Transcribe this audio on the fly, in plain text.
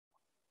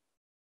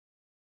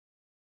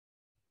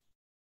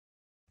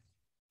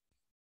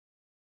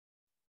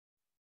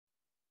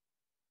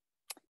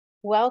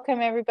Welcome,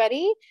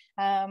 everybody.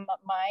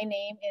 My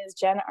name is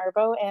Jen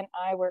Arbo, and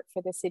I work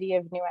for the City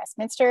of New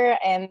Westminster.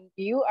 And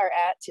you are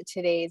at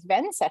today's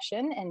VENN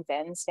session, and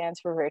VENN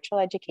stands for Virtual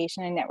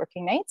Education and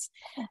Networking Nights.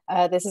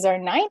 This is our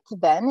 9th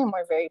VENN, and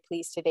we're very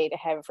pleased today to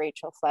have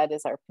Rachel Flood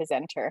as our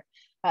presenter.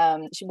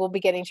 We'll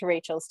be getting to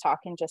Rachel's talk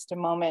in just a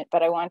moment,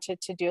 but I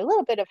wanted to do a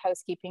little bit of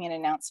housekeeping and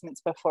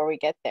announcements before we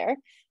get there.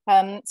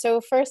 So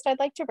first, I'd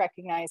like to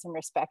recognize and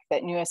respect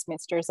that New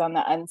Westminster is on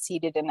the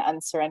unceded and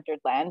unsurrendered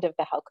land of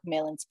the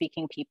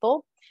Halkomelin-speaking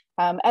people.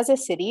 As a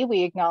city,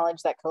 we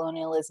acknowledge that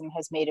colonialism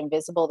has made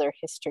invisible their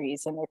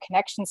histories and their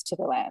connections to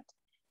the land.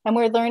 And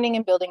we're learning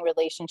and building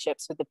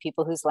relationships with the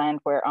people whose land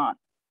we're on.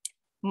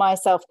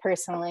 Myself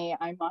personally,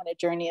 I'm on a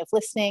journey of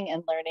listening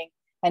and learning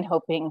and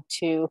hoping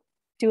to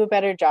do a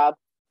better job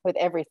with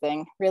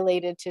everything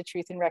related to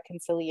truth and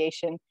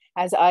reconciliation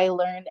as I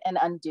learn and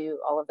undo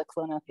all of the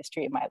colonial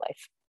history of my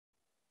life.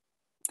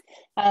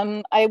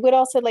 I would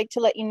also like to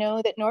let you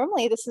know that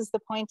normally this is the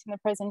point in the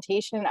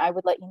presentation I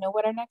would let you know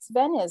what our next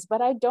VENN is,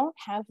 but I don't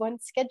have one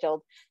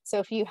scheduled. So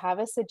if you have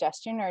a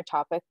suggestion or a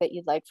topic that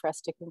you'd like for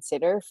us to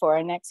consider for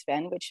our next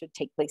VENN, which should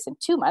take place in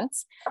 2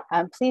 months,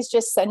 please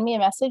just send me a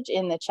message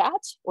in the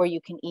chat or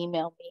you can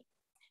email me.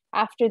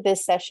 After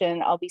this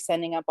session, I'll be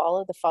sending up all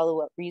of the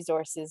follow-up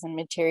resources and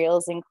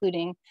materials,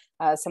 including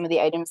some of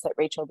the items that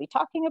Rachel will be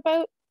talking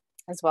about,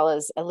 as well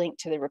as a link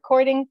to the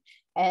recording.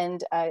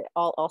 And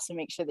I'll also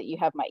make sure that you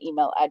have my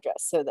email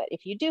address so that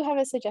if you do have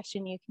a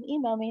suggestion, you can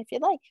email me if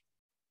you'd like.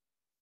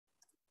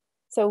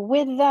 So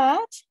with that,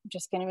 I'm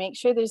just going to make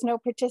sure there's no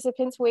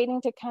participants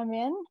waiting to come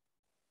in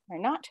or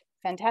not.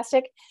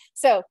 Fantastic.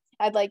 So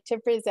I'd like to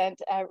present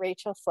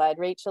Rachel Flood.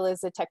 Rachel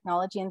is a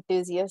technology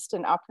enthusiast,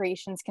 an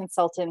operations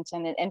consultant,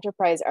 and an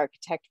enterprise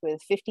architect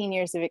with 15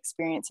 years of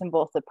experience in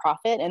both the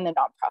profit and the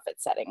nonprofit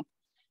setting.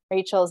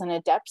 Rachel is an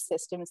adept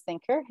systems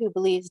thinker who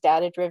believes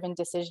data-driven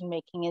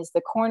decision-making is the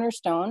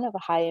cornerstone of a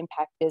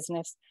high-impact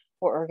business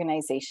or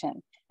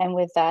organization. And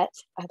with that,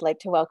 I'd like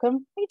to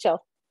welcome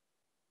Rachel.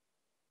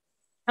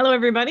 Hello,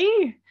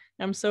 everybody.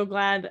 I'm so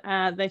glad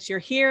that you're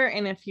here.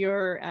 And if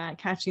you're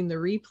catching the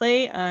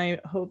replay, I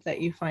hope that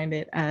you find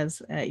it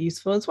as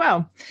useful as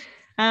well.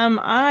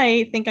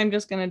 I think I'm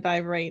just going to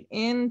dive right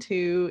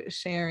into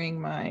sharing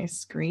my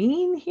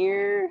screen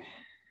here.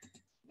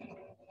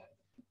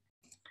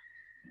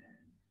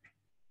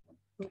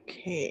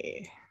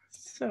 Okay,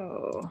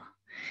 so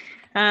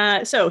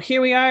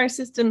here we are,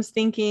 Systems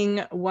Thinking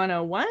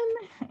 101.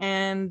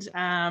 And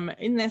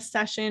in this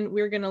session,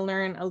 we're going to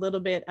learn a little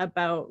bit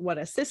about what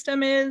a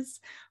system is,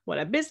 what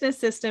a business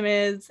system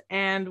is,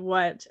 and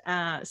what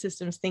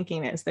systems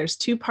thinking is. There's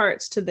 2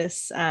 parts to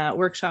this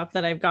workshop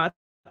that I've got.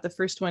 The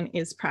first one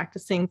is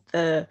practicing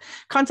the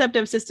concept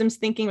of systems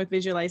thinking with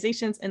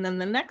visualizations. And then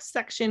the next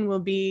section will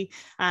be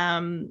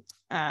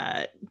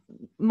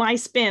my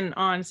spin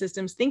on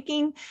systems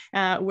thinking,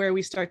 where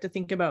we start to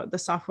think about the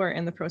software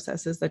and the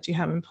processes that you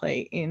have in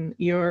play in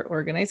your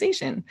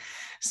organization.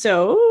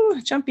 So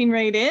jumping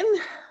right in,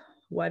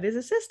 what is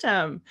a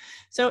system?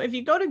 So if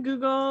you go to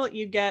Google,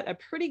 you get a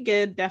pretty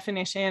good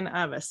definition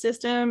of a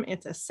system.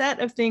 It's a set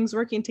of things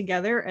working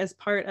together as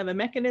part of a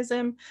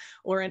mechanism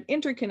or an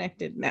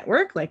interconnected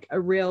network, like a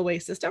railway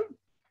system.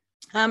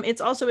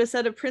 It's also a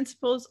set of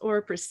principles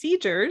or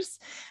procedures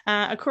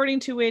according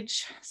to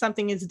which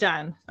something is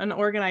done, an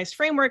organized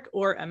framework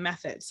or a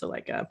method, so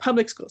like a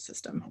public school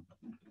system.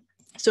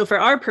 So for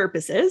our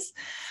purposes,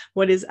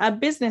 what is a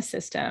business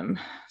system?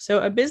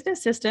 So a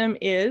business system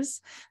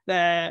is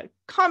the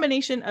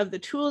combination of the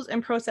tools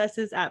and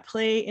processes at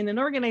play in an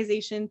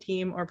organization,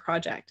 team, or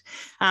project.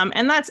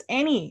 And that's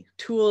any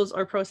tools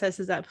or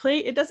processes at play.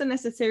 It doesn't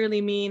necessarily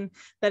mean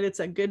that it's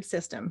a good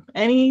system.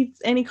 Any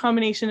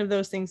combination of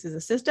those things is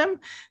a system.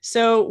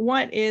 So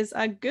what is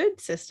a good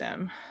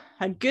system?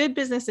 A good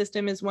business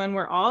system is one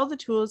where all the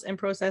tools and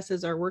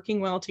processes are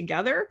working well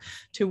together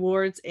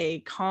towards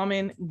a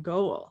common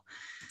goal.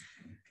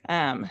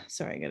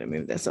 Sorry, I got to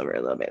move this over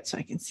a little bit so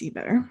I can see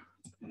better.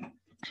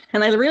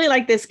 And I really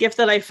like this GIF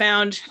that I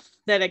found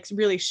that it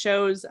really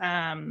shows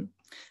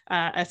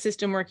a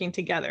system working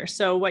together.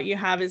 So what you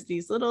have is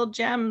these little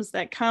gems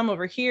that come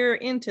over here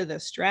into the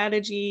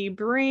strategy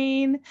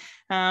brain,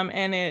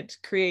 and it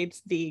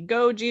creates the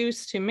go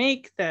juice to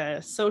make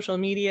the social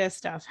media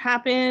stuff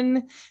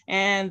happen.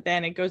 And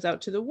then it goes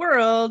out to the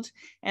world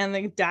and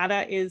the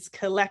data is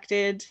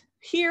collected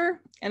here,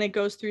 and it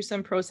goes through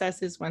some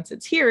processes once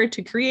it's here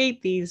to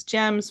create these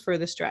gems for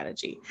the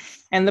strategy.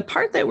 And the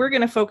part that we're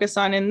going to focus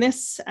on in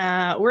this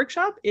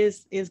workshop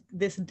is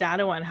this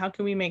data one. How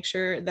can we make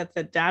sure that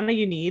the data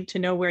you need to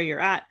know where you're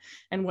at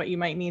and what you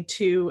might need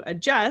to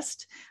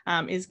adjust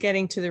is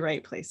getting to the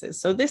right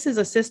places? So this is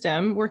a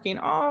system working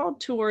all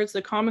towards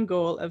the common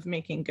goal of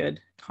making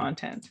good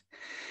content.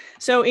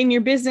 So in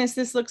your business,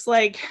 this looks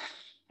like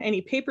any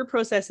paper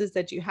processes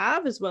that you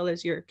have, as well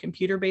as your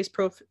computer-based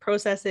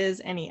processes,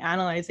 any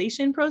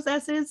analyzation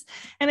processes,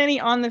 and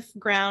any on the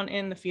ground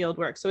in the field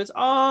work. So it's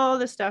all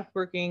the stuff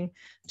working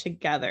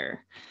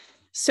together.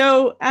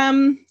 So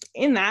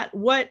in that,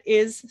 what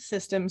is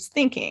systems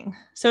thinking?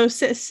 So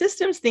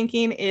systems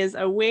thinking is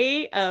a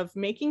way of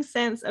making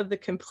sense of the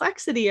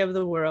complexity of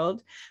the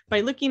world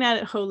by looking at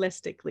it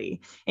holistically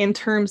in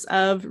terms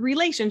of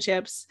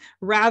relationships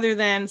rather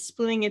than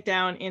splitting it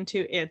down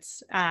into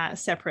its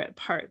separate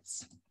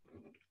parts.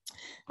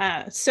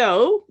 Let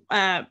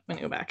me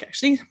go back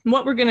actually.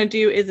 What we're going to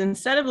do is,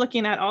 instead of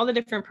looking at all the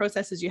different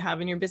processes you have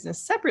in your business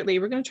separately,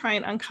 we're going to try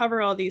and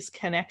uncover all these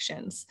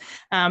connections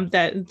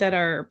that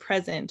are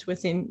present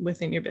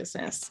within your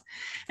business.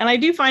 And I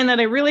do find that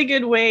a really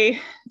good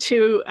way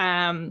to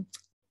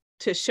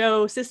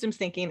show systems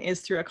thinking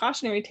is through a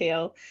cautionary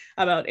tale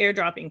about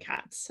airdropping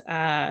cats,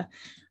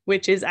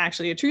 which is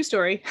actually a true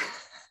story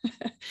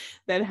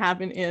that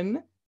happened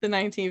in the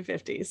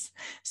 1950s.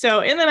 So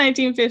in the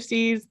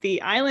 1950s,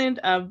 the island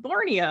of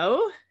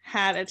Borneo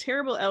had a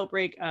terrible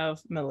outbreak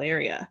of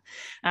malaria.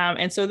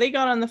 And so they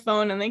got on the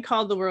phone and they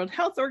called the World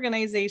Health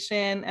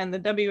Organization, and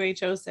the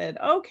WHO said,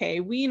 okay,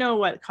 we know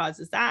what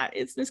causes that.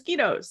 It's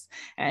mosquitoes.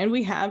 And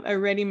we have a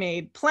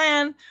ready-made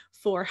plan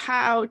for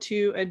how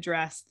to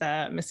address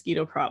the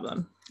mosquito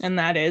problem. And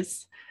that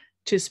is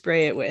to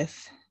spray it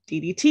with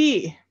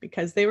DDT,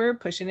 because they were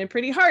pushing it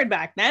pretty hard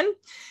back then.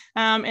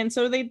 And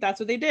so that's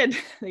what they did.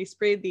 They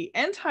sprayed the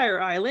entire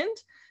island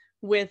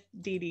with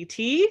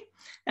DDT,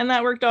 and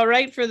that worked all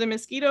right for the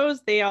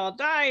mosquitoes. They all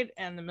died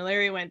and the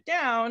malaria went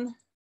down,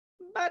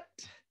 but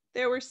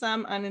there were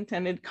some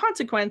unintended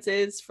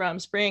consequences from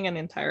spraying an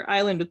entire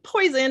island with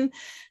poison.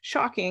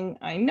 Shocking,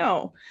 I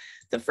know.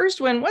 The first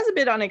one was a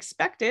bit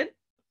unexpected.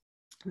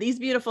 These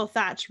beautiful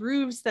thatch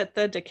roofs that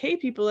the Decay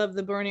people of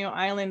the Borneo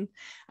Island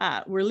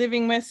were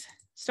living with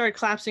started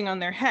collapsing on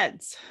their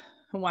heads.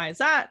 Why is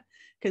that?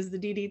 Because the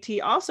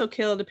DDT also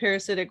killed a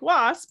parasitic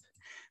wasp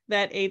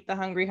that ate the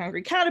hungry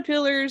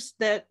caterpillars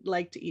that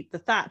like to eat the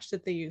thatch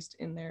that they used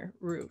in their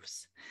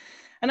roofs.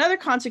 Another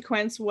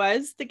consequence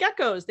was the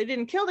geckos. They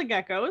didn't kill the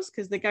geckos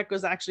because the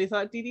geckos actually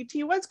thought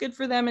DDT was good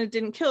for them and it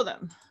didn't kill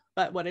them.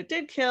 But what it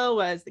did kill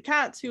was the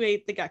cats who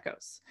ate the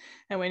geckos.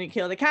 And when you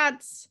kill the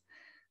cats,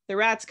 the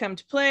rats come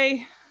to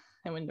play.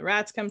 And when the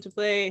rats come to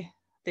play,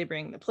 they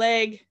bring the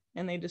plague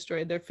and they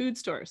destroyed their food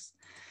stores.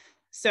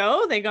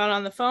 So they got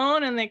on the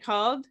phone and they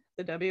called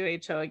the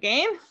WHO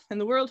again,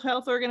 and the World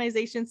Health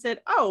Organization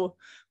said, oh,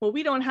 well,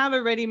 we don't have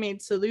a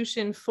ready-made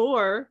solution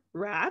for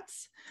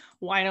rats.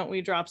 Why don't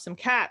we drop some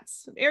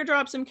cats,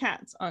 airdrop some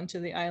cats onto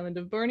the island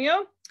of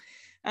Borneo?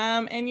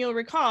 And you'll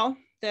recall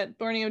that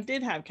Borneo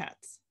did have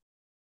cats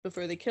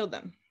before they killed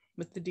them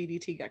with the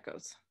DDT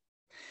geckos.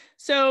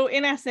 So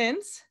in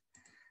essence,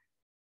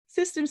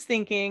 systems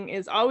thinking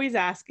is always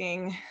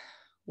asking,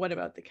 what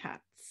about the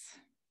cats?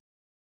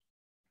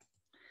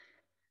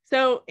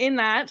 So in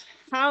that,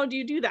 how do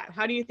you do that?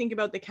 How do you think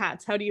about the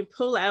cats? How do you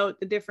pull out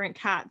the different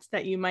cats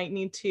that you might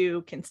need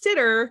to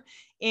consider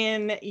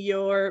in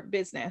your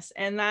business?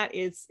 And that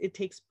is, it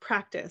takes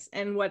practice.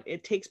 And what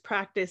it takes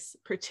practice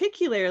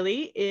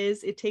particularly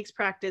is it takes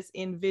practice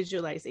in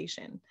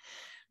visualization.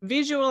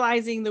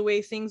 Visualizing the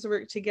way things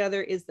work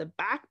together is the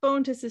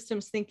backbone to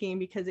systems thinking,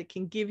 because it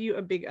can give you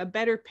a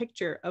better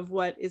picture of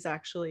what is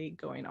actually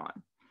going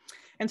on.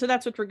 And so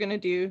that's what we're going to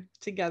do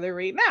together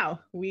right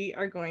now. We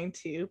are going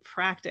to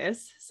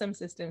practice some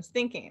systems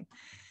thinking.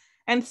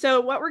 And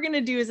so what we're going to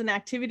do is an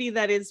activity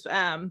that is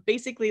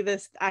basically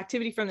this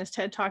activity from this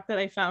TED Talk that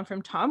I found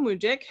from Tom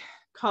Wujcik,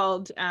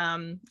 called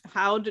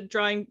how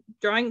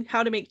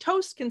to make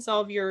toast can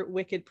solve your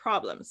wicked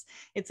problems.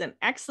 It's an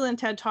excellent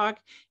TED Talk.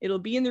 It'll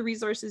be in the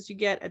resources you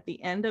get at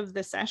the end of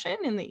the session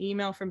in the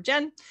email from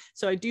Jen.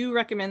 So I do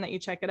recommend that you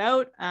check it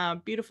out.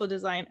 Beautiful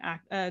design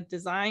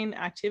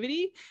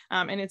activity,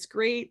 and it's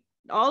great.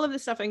 All of the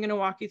stuff I'm going to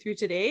walk you through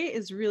today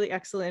is really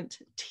excellent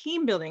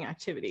team building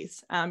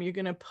activities. You're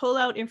going to pull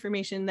out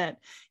information that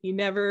you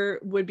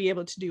never would be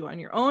able to do on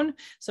your own.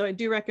 So I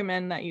do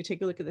recommend that you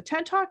take a look at the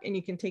TED Talk, and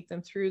you can take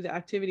them through the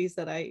activities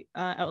that I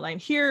outline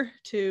here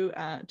to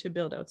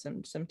build out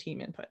some team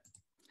input.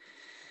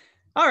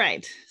 All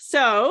right,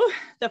 so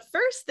the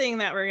first thing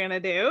that we're going to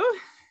do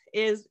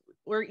is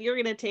you're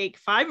going to take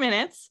 5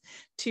 minutes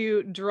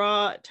to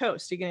draw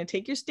toast. You're going to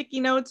take your sticky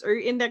notes or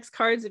your index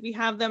cards if you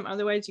have them.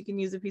 Otherwise, you can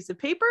use a piece of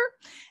paper,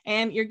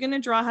 and you're going to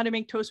draw how to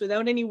make toast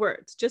without any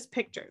words, just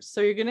pictures.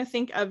 So you're going to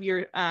think of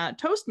your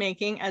toast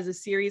making as a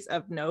series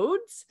of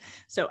nodes,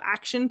 so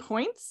action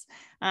points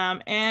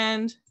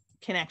and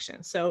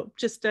connections. So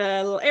just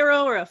a little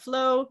arrow or a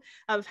flow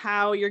of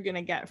how you're going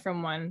to get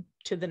from one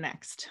to the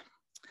next.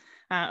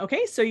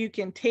 Okay, so you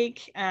can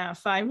take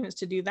 5 minutes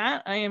to do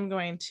that. I am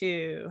going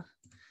to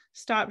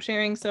stop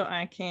sharing so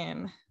I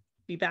can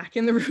be back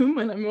in the room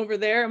when I'm over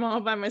there. I'm all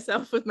by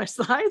myself with my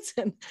slides,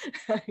 and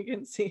you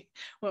can see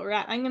what we're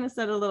at. I'm going to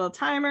set a little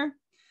timer.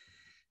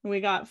 We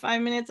got 5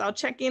 minutes. I'll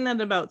check in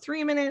at about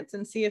 3 minutes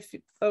and see if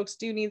folks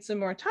do need some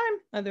more time.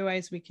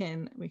 Otherwise, we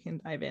can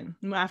dive in.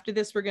 After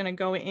this, we're going to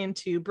go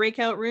into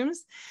breakout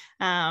rooms.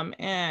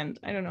 And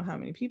I don't know how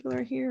many people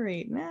are here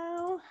right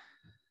now,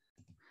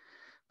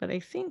 but I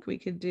think we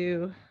could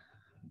do,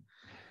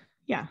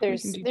 yeah,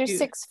 there's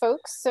 6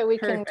 folks, so we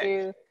perfect. can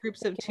do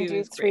groups of 2 do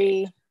is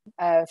 3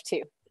 of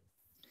 2.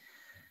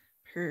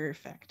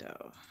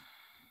 Perfecto.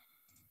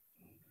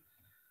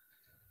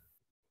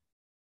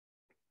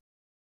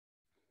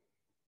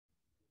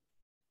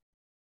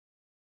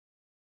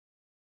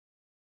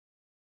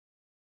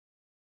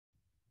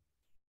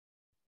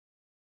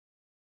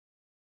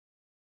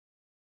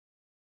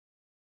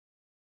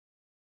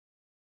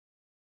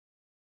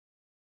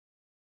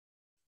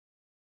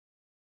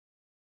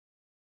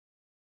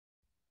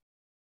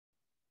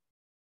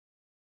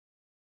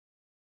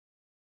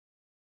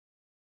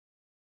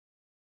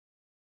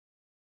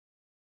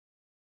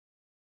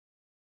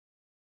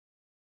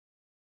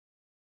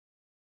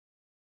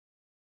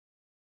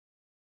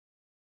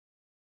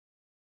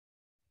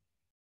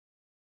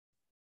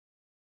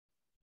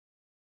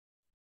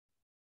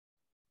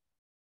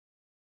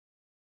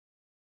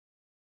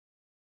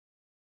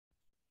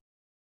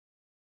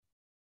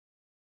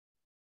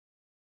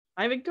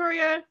 Hi,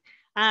 Victoria.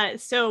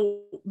 So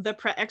the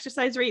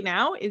exercise right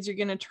now is you're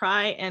going to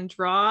try and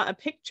draw a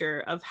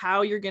picture of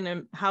how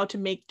to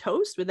make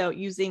toast without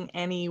using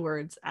any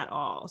words at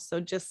all. So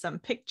just some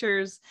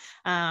pictures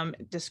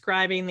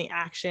describing the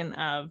action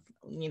of,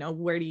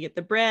 where do you get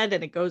the bread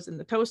and it goes in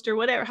the toaster,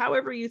 whatever,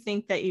 however you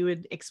think that you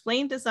would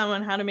explain to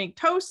someone how to make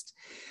toast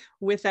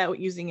without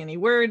using any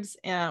words.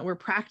 We're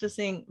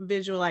practicing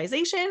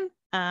visualization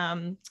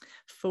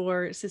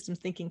for systems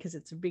thinking because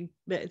it's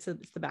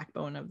the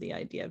backbone of the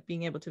idea of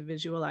being able to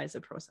visualize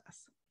a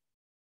process.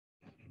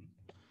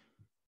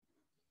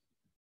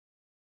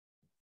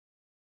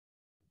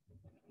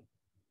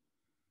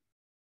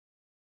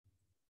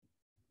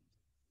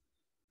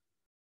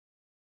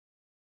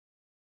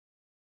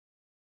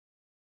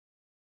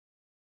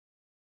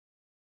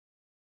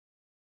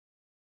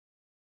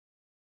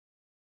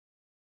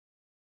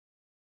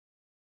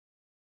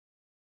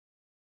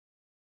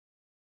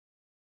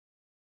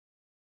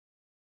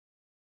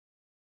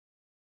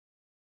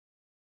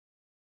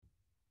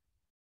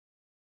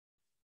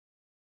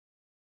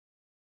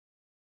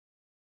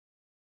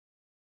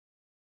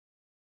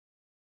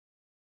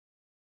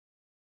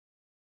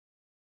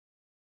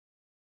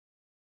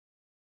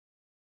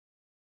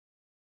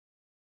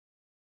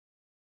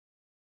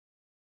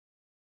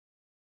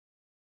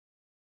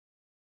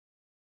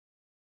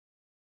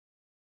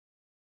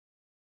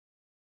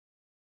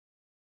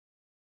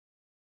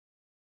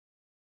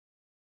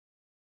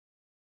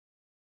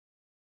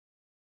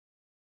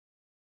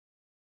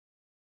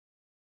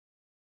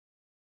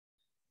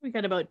 We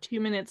got about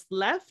 2 minutes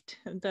left.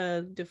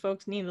 Do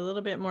folks need a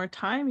little bit more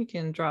time? You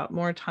can drop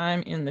more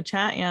time in the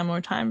chat. Yeah,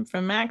 more time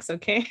from Max.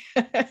 Okay.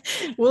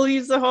 We'll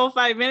use the whole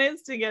 5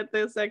 minutes to get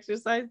this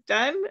exercise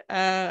done.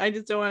 I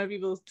just don't want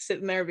people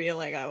sitting there being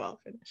like, oh, I'll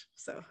finish.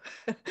 So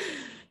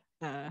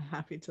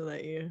happy to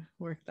let you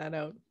work that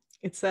out.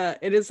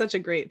 It is such a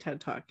great TED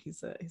Talk.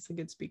 He's a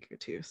good speaker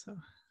too. So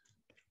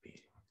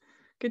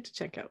good to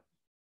check out.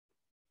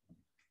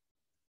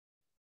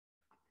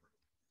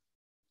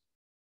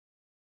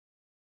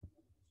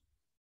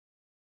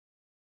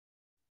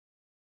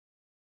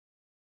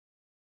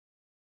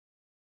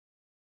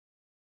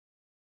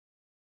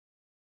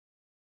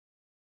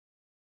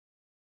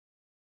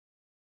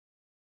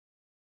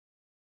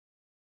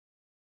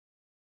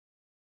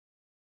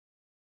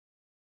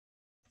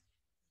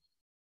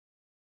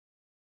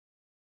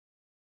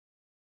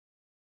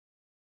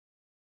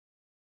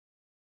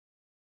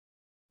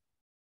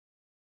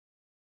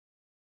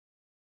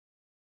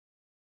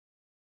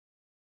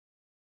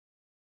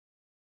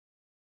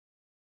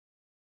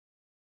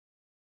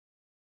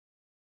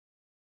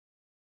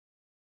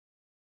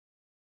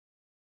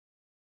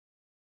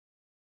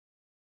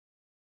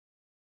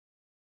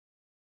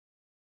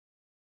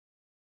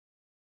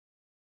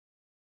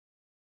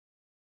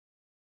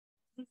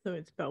 So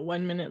it's about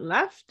 1 minute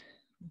left.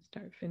 Let's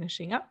start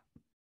finishing up.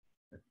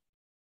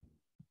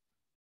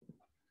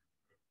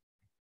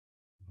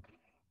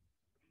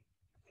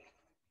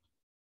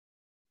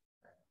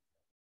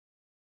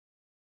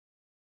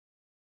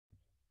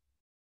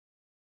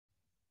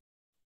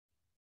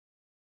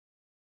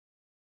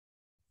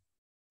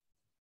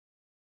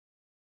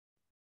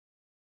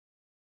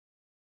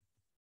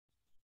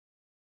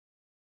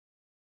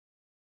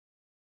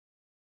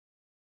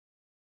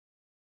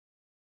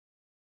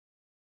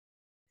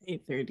 Okay,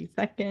 30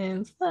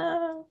 seconds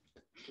left.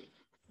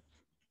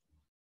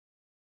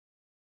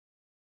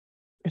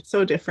 It's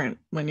so different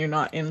when you're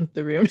not in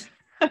the room.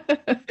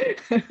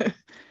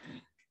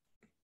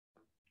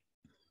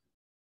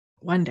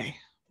 One day.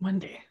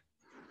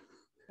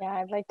 Yeah,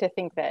 I'd like to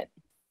think that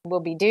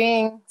we'll be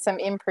doing some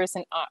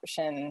in-person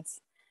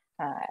options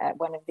at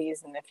one of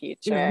these in the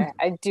future. Yeah.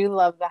 I do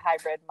love the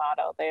hybrid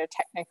model. They're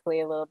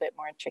technically a little bit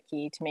more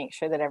tricky to make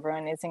sure that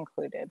everyone is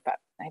included, but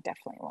I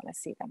definitely want to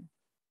see them.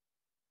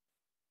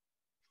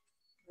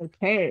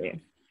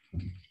 Okay.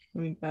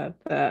 We got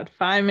that.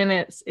 5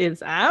 minutes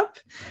is up.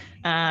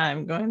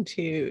 I'm going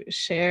to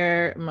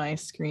share my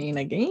screen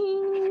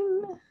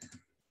again.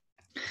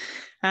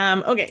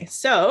 Okay,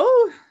 so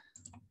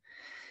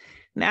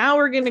Now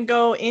we're going to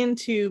go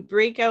into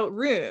breakout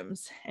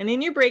rooms. And in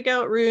your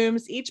breakout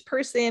rooms, each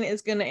person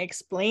is going to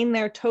explain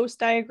their toast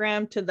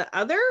diagram to the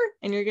other,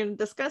 and you're going to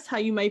discuss how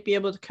you might be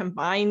able to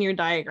combine your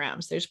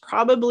diagrams. There's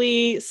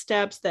probably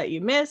steps that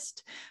you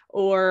missed,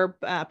 or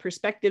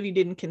perspective you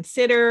didn't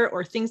consider,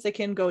 or things that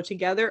can go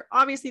together.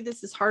 Obviously,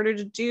 this is harder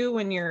to do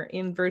when you're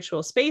in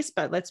virtual space,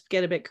 but let's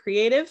get a bit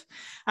creative.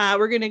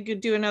 We're going to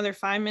do another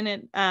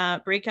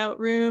 5-minute breakout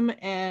room,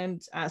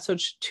 and so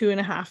it's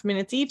 2.5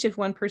 minutes each if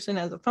one person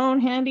has a phone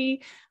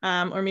handy,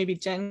 or maybe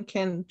Jen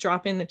can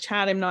drop in the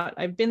chat.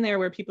 I've been there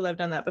where people have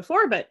done that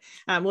before, but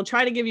we'll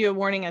try to give you a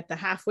warning at the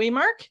halfway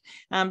mark.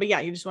 But yeah,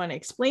 you just want to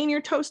explain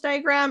your toast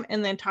diagram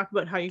and then talk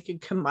about how you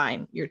could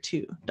combine your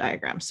two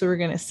diagrams. So we're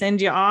going to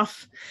send you off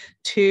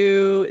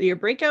to your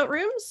breakout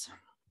rooms.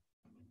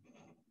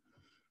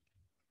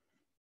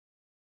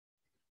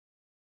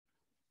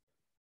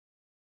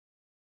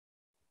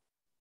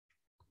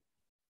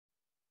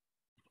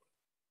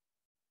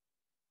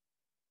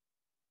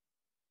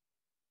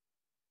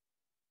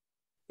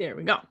 There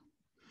we go.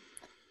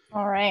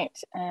 All right,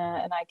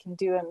 and I can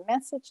do a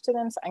message to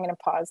them. So I'm going to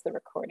pause the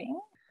recording.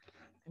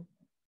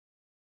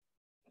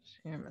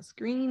 Share my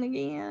screen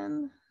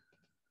again.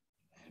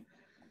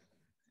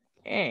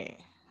 Okay,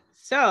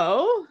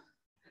 so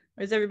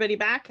is everybody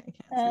back? I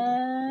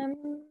can't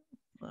see.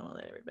 I'll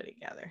let everybody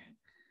gather.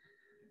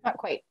 Not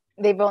quite.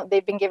 They've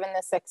been given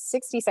this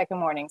 60-second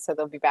warning, so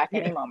they'll be back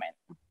any moment.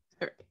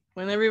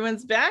 When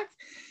everyone's back,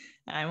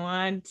 I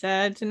want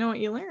to know what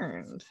you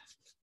learned.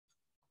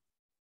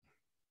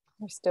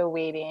 We're still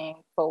waiting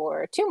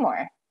for 2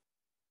 more.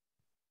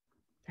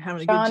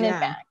 Having Sean a good jam. And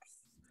Max.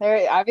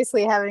 They're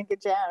obviously having a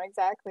good jam,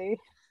 exactly.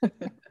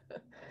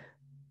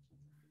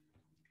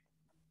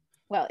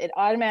 Well, it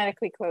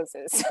automatically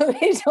closes, so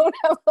they don't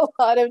have a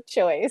lot of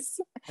choice.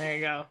 There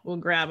you go. We'll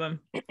grab them.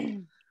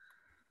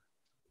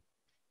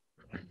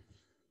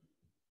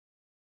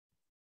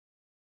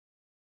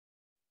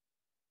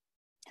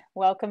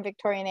 Welcome,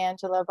 Victoria and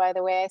Angela. By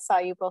the way, I saw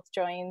you both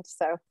joined,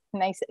 so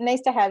nice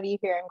to have you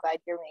here. I'm glad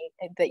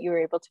that you were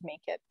able to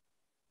make it.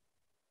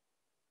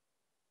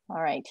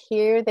 All right,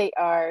 here they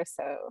are.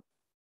 So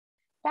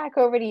back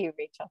over to you,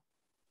 Rachel.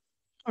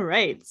 All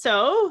right,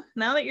 so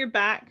now that you're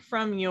back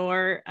from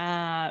your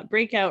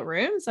breakout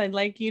rooms, I'd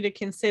like you to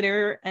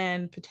consider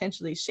and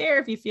potentially share,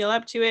 if you feel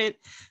up to it,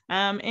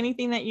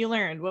 anything that you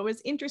learned. What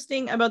was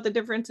interesting about the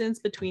differences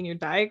between your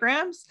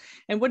diagrams,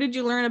 and what did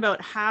you learn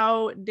about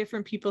how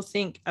different people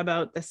think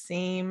about the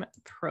same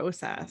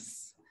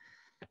process?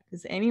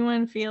 Does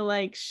anyone feel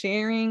like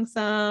sharing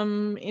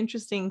some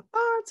interesting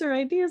thoughts or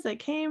ideas that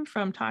came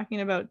from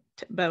talking about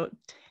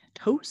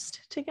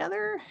toast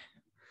together?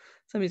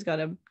 Somebody's got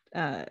to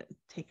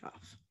take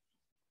off.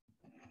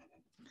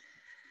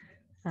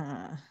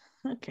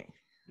 Okay,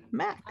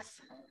 Max.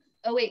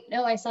 Oh wait,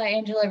 no, I saw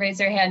Angela raise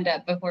her hand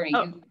up before me.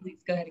 Oh. Please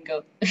go ahead and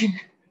go.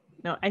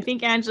 No, I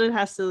think Angela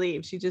has to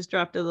leave. She just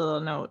dropped a little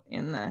note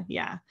in the,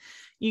 yeah.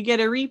 You get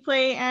a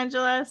replay,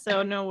 Angela,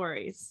 so no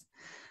worries.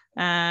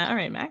 All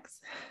right, Max.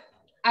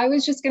 I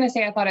was just gonna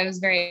say, I thought it was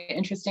very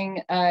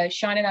interesting.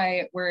 Sean and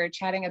I were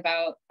chatting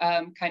about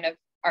kind of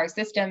our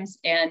systems,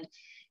 and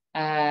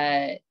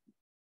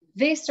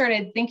they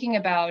started thinking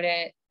about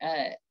it.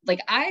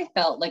 Like I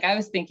felt like I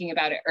was thinking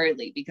about it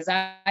early, because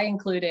I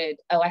included,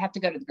 I have to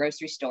go to the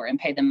grocery store and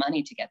pay them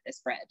money to get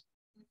this bread.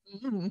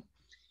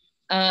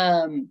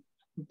 Mm-hmm.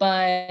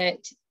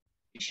 But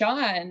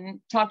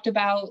Sean talked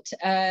about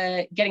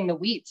getting the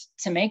wheat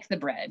to make the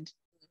bread,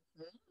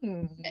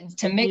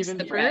 to mix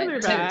the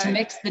bread, to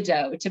mix the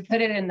dough, to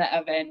put it in the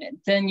oven.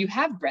 Then you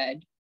have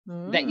bread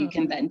that you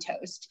can then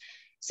toast.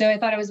 So I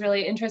thought it was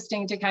really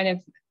interesting to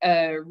kind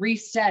of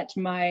reset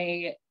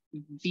my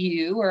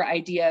view or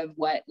idea of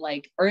what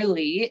like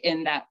early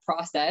in that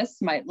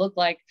process might look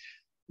like,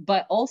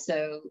 but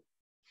also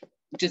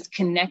just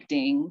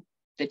connecting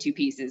the two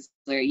pieces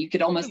where you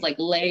could almost like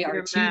lay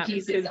our two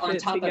pieces on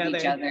top of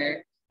each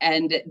other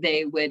and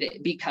they would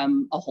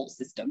become a whole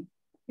system.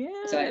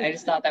 Yeah. So I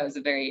just thought that was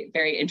a very,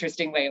 very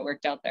interesting way it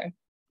worked out there.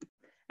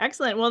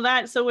 Excellent.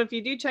 Well, so if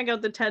you do check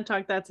out the TED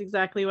Talk, that's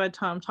exactly what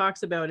Tom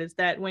talks about, is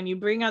that when you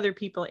bring other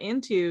people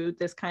into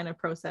this kind of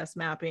process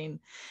mapping,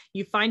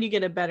 you find you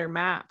get a better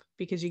map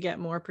because you get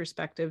more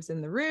perspectives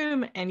in the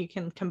room and you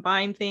can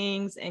combine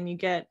things, and you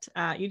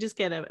just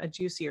get a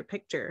juicier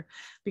picture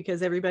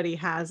because everybody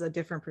has a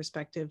different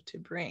perspective to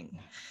bring.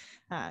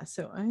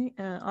 So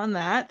on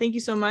that, thank you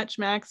so much,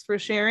 Max, for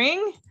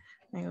sharing.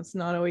 I know it's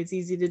not always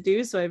easy to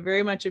do, so I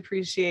very much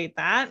appreciate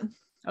that.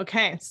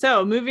 Okay,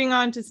 so moving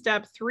on to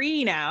step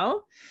 3 now.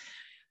 I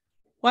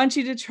want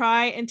you to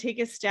try and take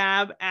a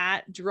stab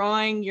at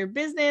drawing your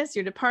business,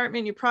 your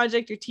department, your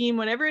project, your team,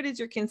 whatever it is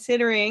you're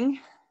considering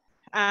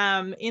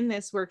in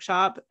this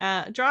workshop.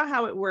 Draw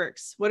how it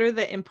works. What are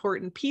the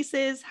important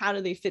pieces? How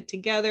do they fit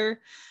together?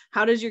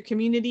 How does your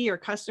community or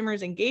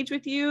customers engage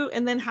with you?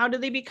 And then how do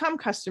they become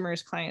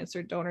customers, clients,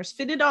 or donors?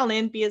 Fit it all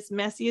in, be as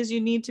messy as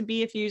you need to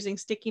be. If you're using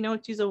sticky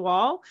notes, use a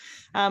wall.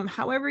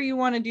 However you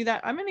want to do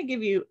that. I'm going to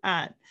give you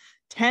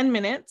 10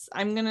 minutes.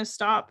 I'm going to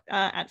stop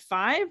at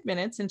 5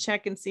 minutes and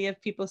check and see if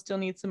people still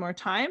need some more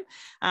time.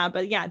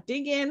 But yeah,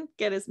 dig in,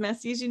 get as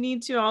messy as you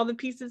need to, all the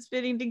pieces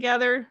fitting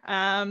together.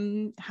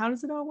 How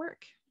does it all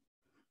work?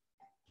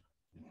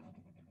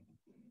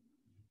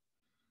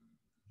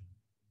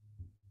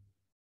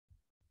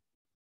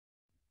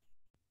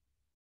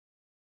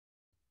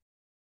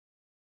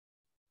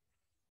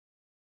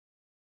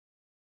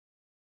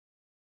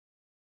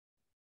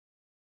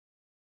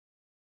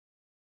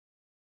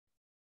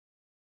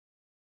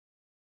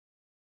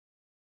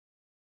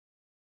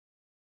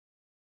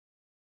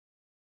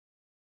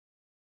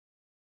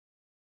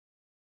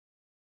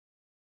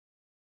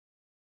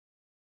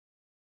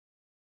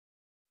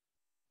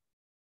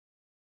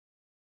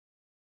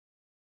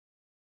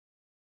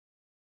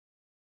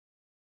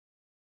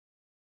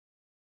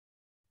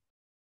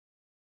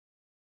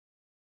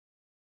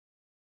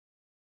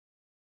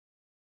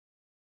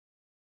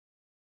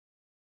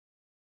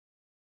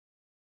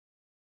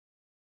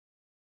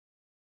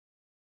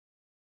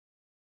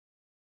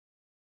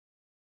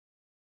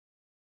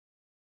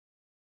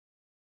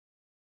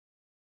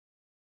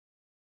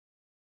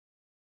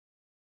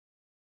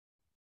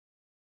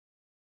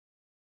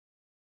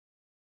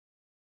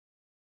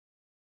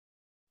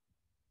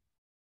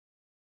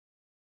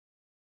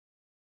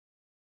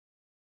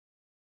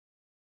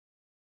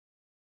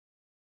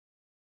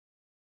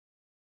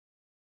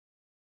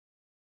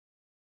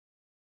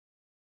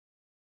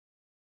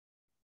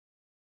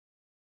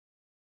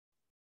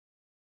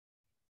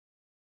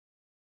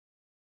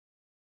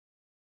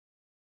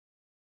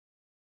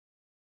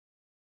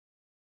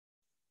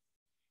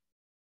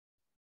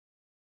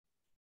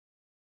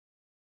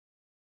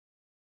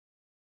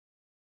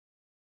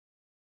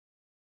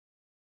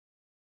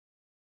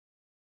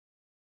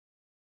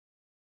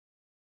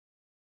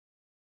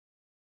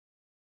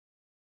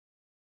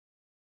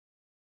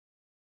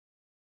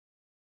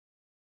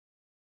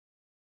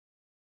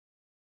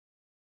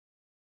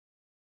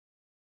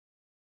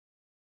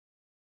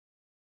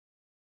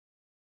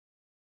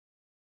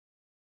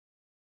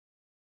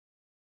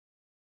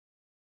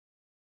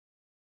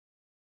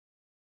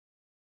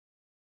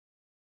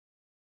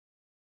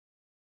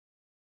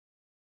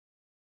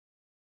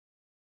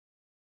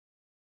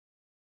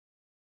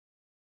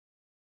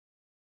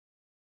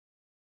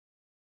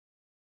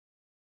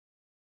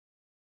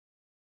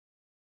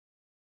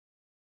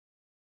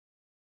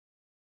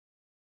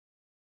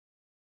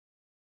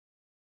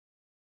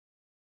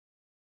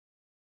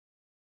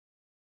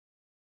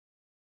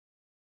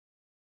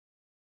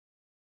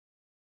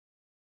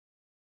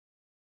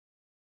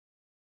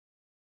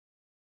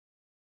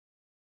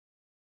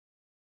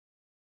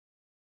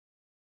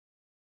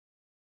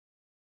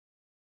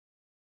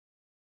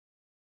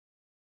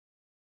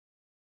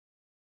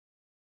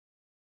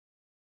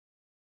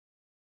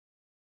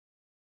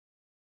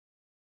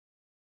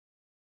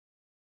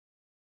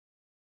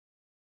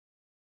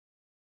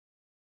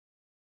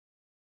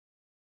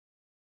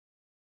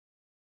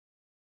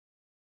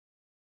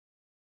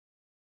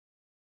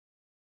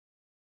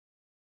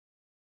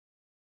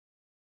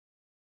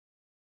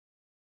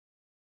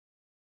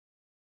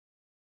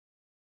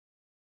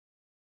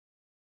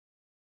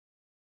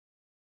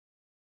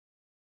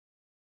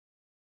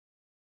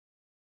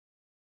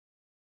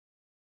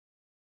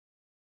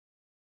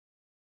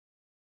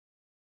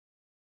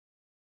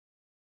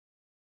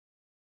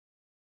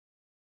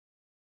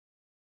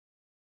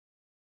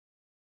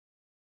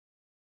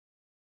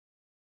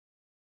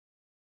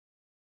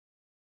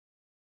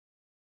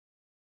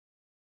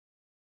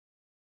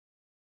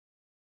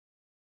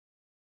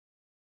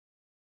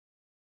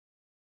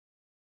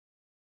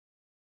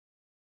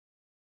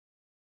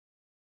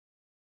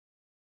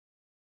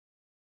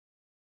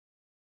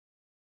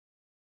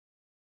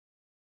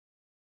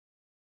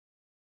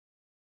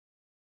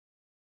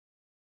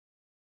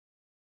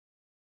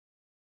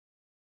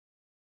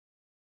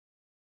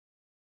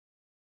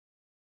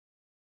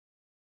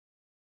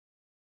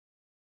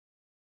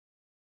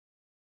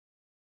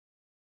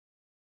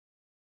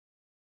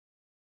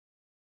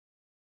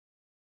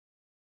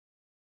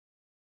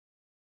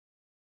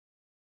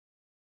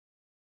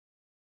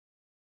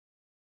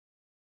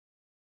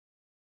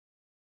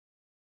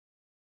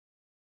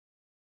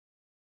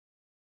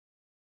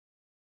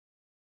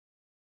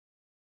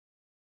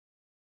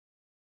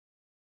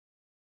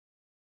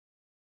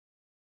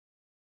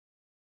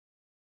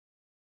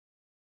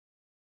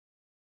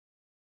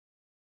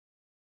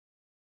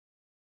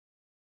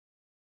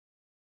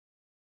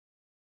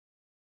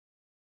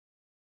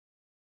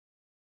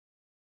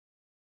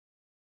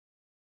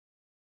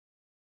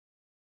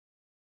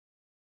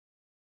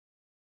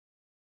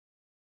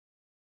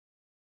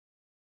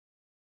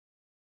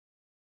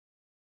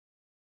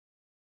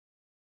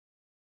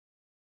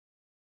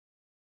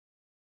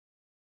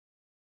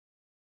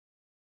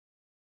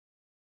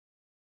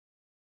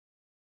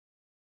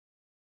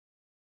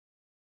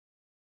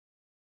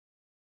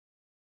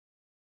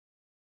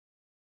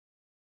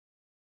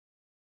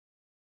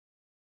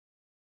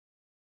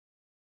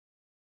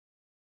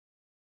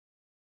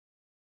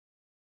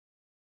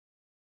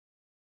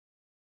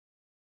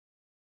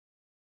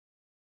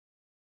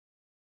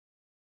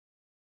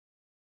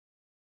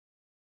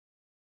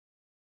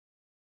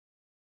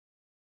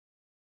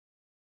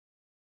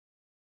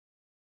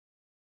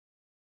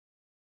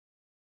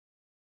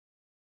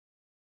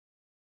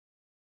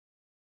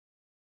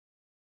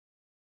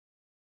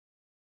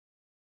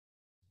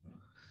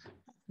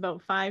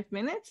 about 5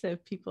 minutes.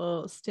 If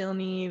people still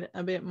need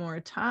a bit more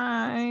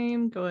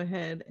time, go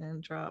ahead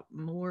and drop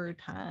more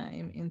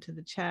time into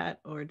the chat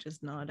or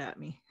just nod at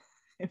me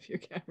if your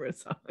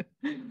camera's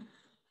on.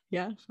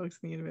 Yeah, folks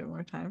need a bit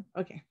more time.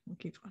 Okay, we'll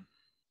keep going.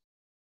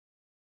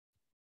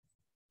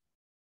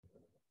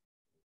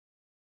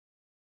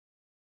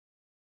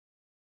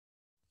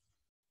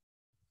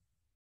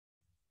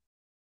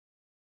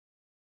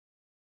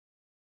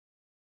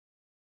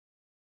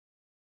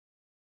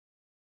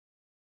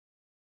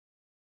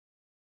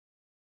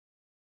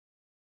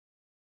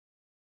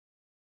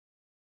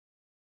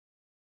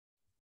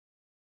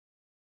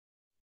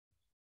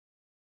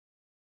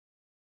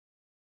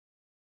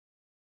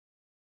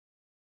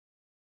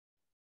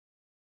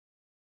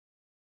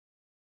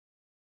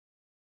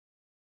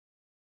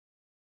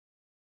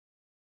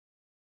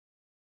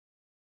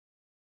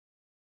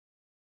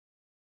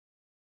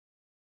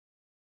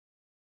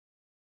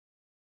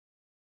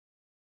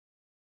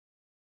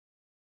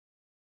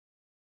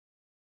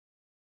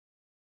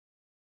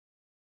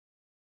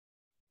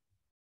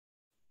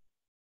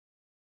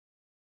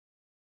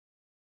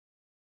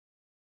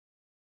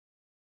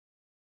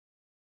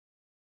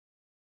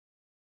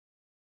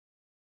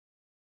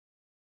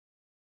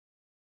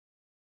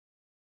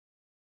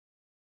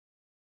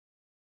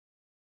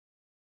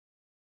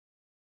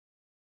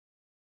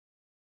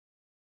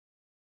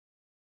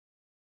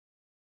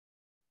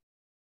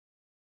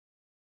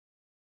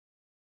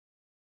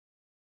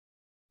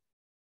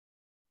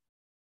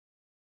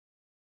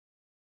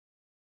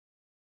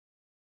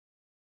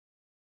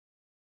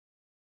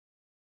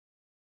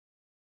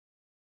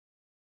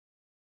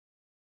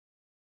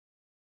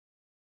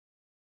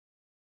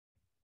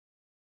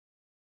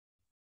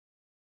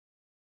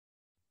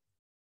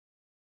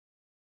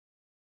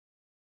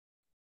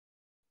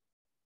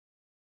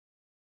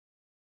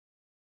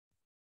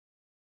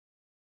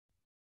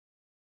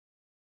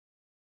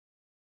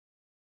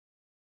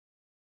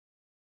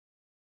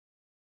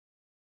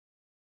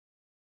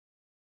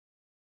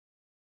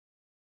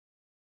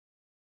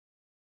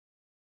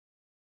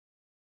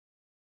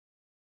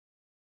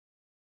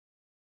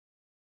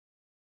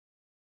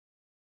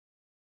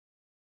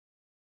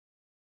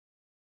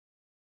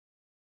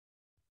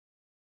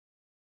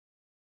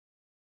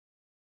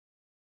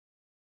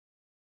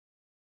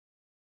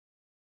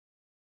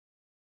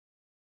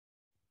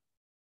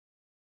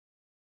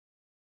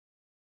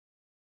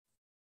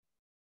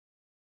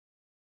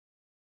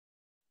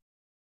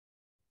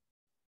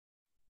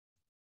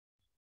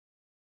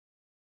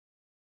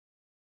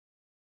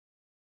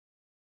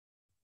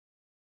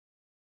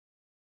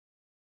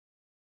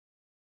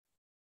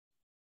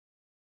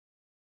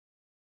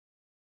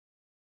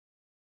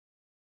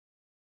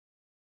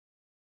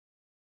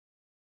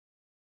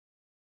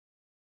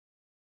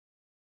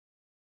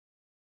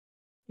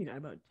 You got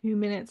about 2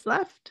 minutes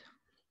left.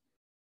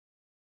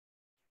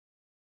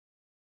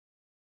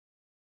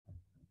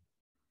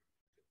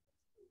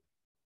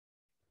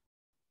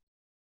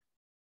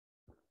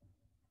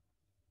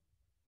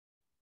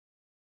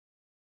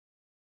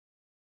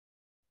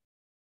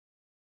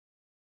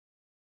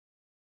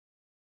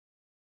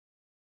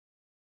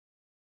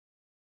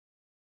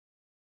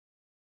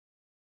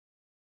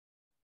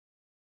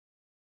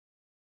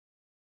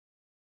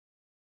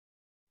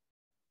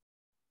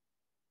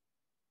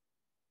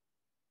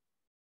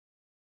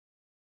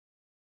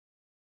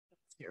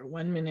 That's your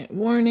 1 minute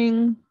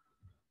warning.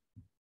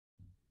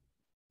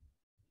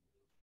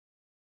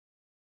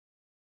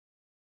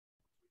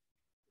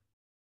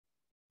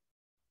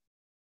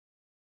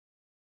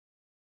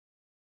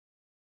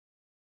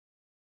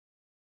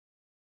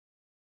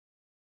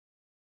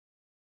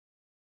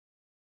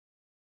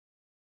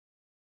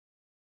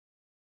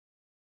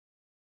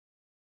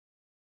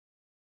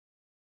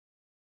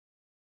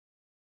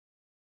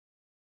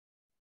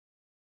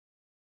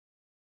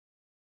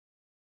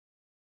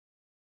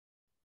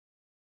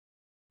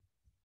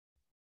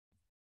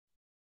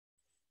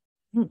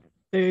 Hmm,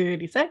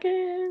 30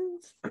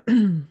 seconds.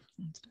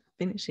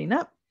 Finishing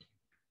up.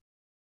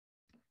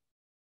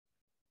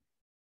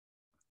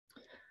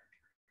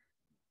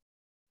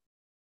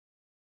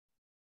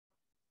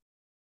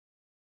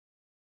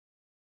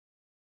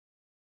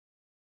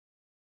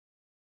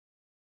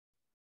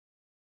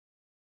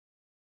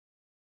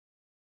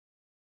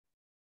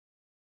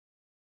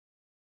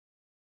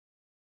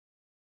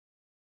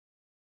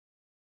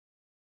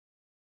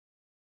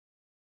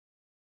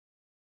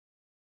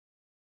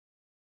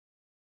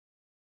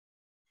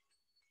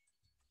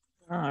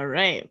 All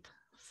right.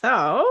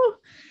 So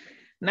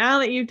now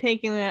that you've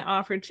taken the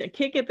offer to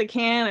kick at the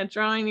can at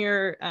drawing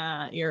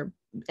your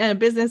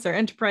business or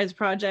enterprise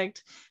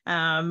project,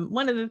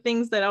 one of the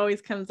things that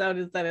always comes out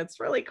is that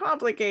it's really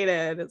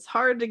complicated. It's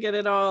hard to get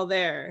it all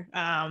there.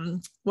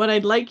 What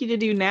I'd like you to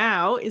do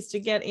now is to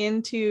get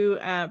into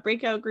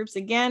breakout groups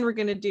again. We're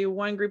going to do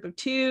one group of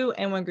 2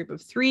 and one group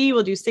of 3.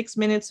 We'll do 6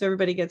 minutes, so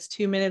everybody gets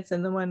 2 minutes,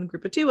 and the one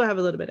group of 2 will have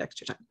a little bit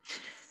extra time.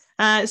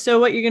 So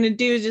what you're going to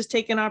do is just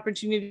take an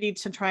opportunity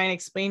to try and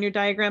explain your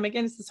diagram.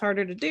 Again, this is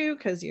harder to do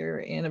because you're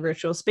in a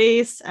virtual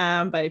space,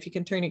 but if you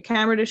can turn your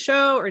camera to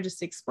show or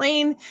just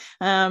explain,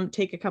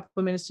 take a couple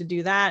of minutes to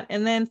do that,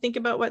 and then think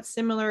about what's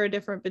similar or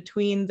different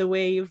between the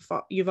way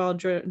you've all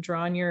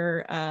drawn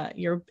your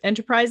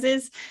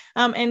enterprises,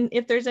 and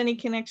if there's any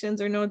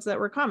connections or nodes that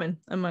were common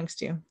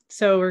amongst you.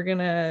 So we're going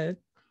to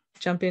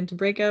jump into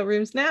breakout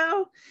rooms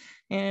now,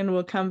 and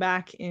we'll come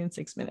back in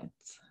 6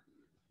 minutes.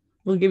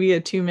 We'll give you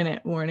a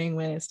 2-minute warning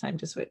when it's time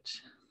to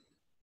switch.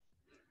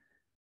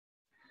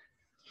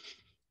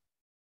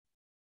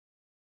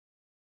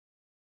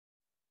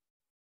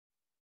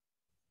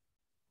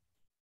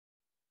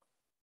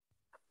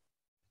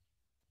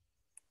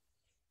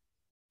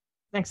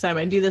 Next time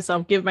I do this,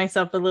 I'll give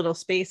myself a little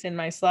space in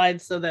my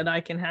slides so that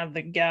I can have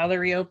the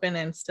gallery open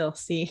and still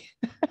see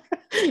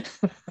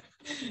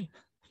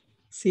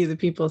see the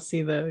people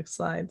see the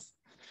slides.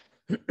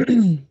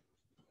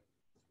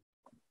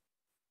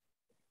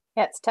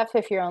 Yeah, it's tough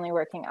if you're only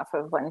working off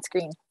of one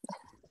screen.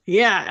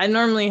 Yeah, I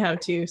normally have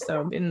two.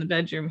 So in the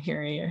bedroom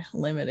here, you're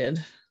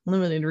limited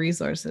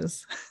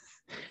resources.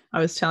 I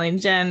was telling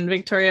Jen,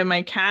 Victoria,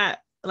 my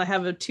cat, I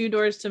have 2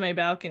 doors to my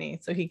balcony.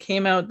 So he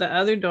came out the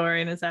other door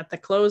and is at the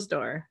closed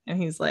door.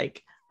 And he's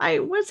like,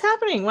 what's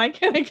happening? Why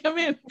can't I come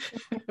in?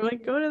 I'm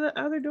like, go to the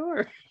other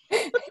door.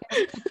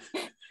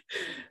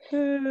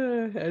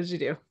 As you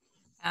do.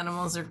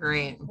 Animals are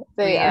great.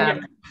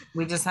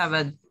 We just have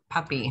a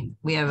puppy.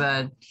 We have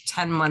a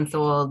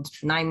 10-month-old,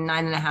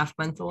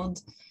 9.5-month-old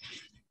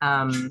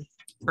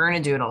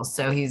Bernedoodle.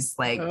 So he's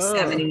like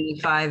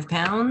 75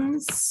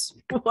 pounds.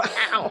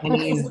 Wow. And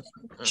he's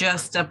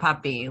just a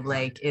puppy.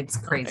 Like, it's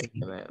crazy.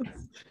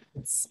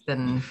 It's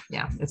been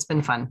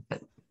fun.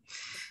 But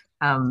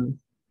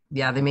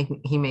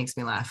he makes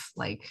me laugh.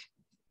 Like,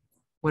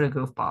 what a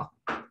goofball.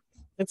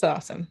 It's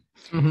awesome.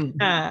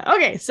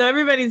 Okay, so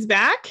everybody's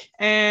back.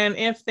 And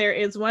if there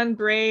is one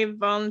brave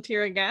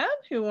volunteer again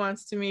who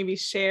wants to maybe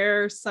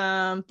share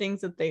some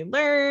things that they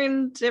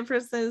learned,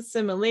 differences,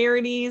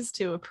 similarities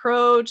to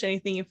approach,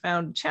 anything you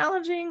found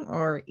challenging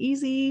or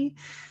easy,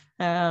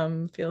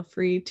 feel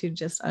free to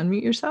just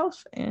unmute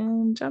yourself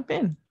and jump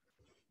in.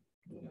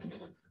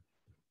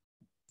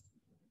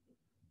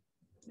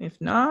 If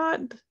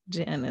not,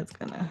 Jen is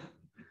gonna.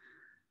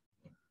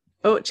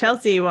 Oh,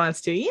 Chelsea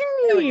wants to. Yay!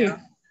 There we go.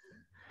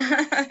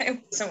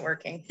 It wasn't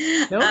working.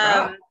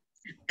 I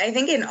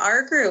think in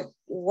our group,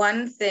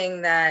 one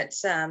thing that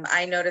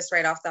I noticed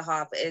right off the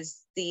hop is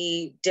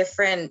the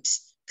different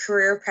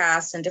career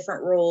paths and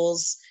different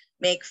roles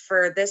make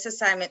for this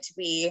assignment to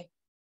be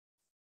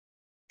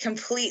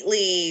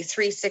completely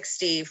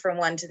 360 from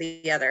one to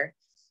the other.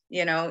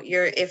 You know,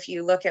 if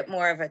you look at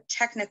more of a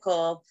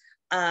technical,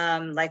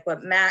 like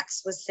what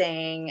Max was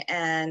saying,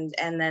 and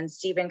then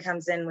Stephen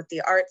comes in with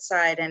the art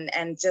side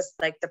and just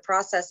like the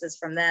processes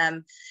from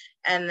them.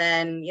 And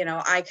then, you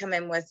know, I come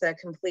in with a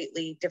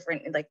completely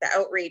different, like the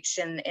outreach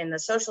and in the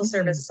social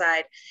service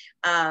side.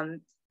 The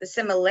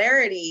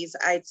similarities,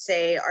 I'd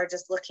say, are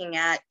just looking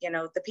at, you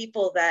know, the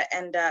people that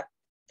end up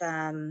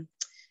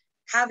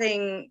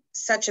having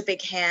such a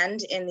big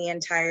hand in the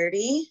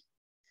entirety.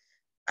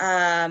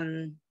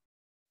 But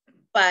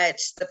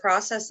the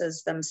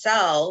processes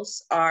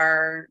themselves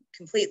are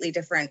completely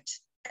different.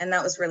 And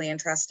that was really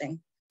interesting.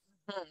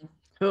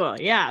 Cool.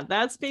 Yeah,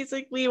 that's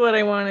basically what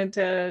I wanted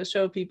to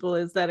show people,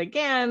 is that,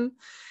 again,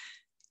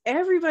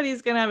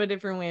 everybody's going to have a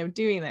different way of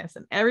doing this,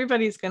 and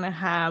everybody's going to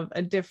have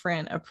a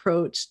different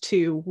approach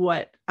to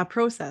what a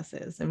process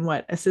is and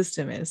what a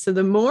system is. So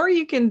the more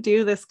you can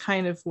do this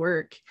kind of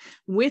work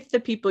with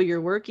the people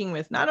you're working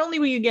with, not only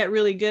will you get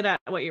really good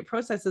at what your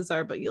processes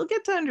are, but you'll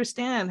get to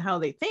understand how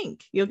they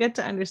think. You'll get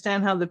to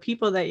understand how the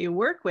people that you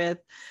work with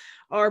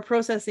are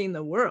processing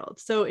the world.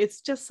 So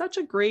it's just such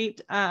a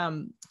great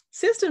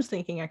systems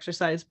thinking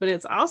exercise, but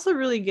it's also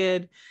really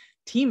good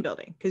team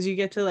building, because you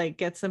get to like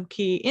get some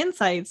key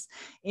insights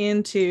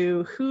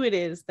into who it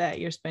is that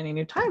you're spending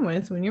your time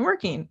with when you're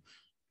working.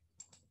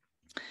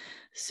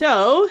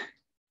 So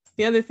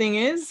the other thing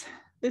is,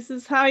 this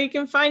is how you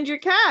can find your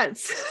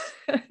cats.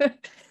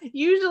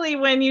 Usually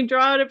when you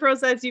draw out a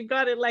process, you've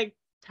got it like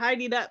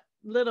tidied up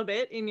a little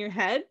bit in your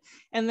head,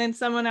 and then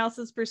someone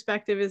else's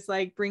perspective is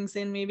like brings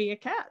in maybe a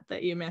cat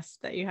that you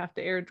missed that you have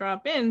to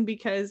airdrop in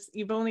because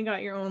you've only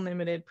got your own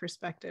limited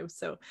perspective.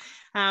 So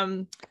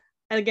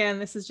again,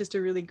 this is just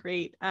a really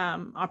great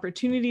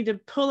opportunity to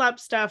pull up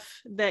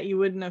stuff that you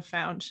wouldn't have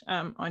found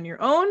on your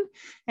own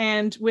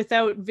and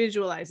without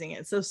visualizing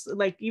it. So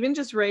like even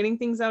just writing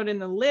things out in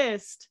the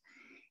list,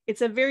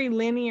 it's a very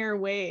linear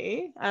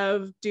way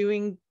of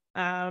doing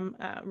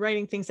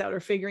writing things out or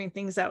figuring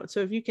things out.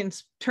 So if you can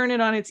turn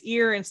it on its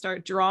ear and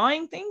start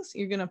drawing things,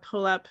 you're going to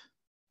pull up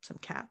some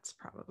cats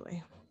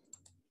probably.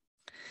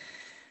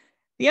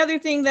 The other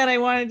thing that I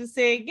wanted to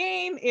say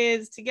again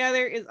is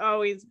together is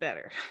always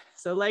better.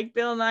 So like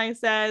Bill Nye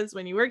says,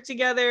 when you work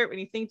together, when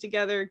you think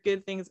together,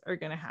 good things are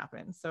going to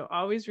happen. So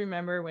always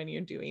remember, when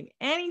you're doing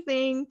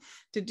anything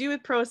to do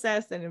with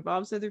process that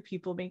involves other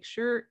people, make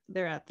sure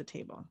they're at the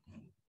table.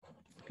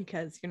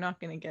 because you're not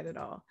going to get it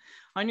all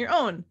on your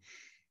own.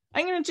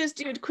 I'm going to just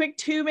do a quick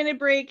 2-minute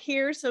break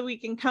here so we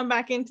can come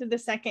back into the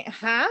second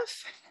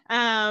half.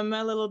 A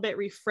little bit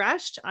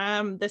refreshed.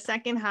 The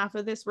second half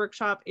of this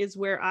workshop is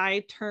where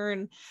I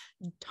turn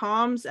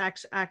Tom's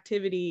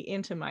activity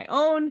into my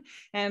own,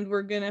 and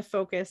we're going to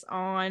focus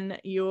on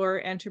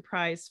your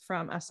enterprise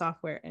from a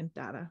software and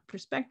data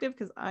perspective,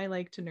 because I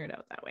like to nerd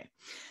out that way.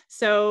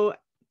 So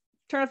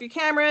turn off your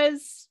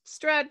cameras,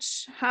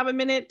 stretch, have a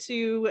minute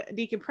to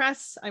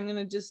decompress. I'm going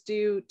to just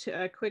do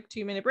a quick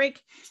 2-minute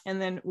break,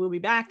 and then we'll be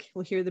back.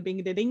 We'll hear the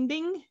bing, da, ding,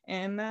 ding,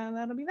 and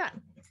that'll be that.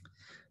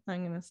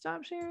 I'm going to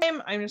stop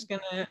sharing. I'm just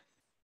going to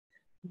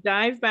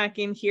dive back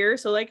in here.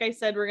 So like I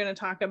said, we're going to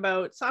talk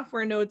about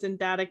software nodes and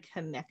data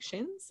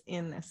connections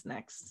in this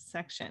next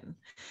section.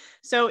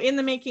 So in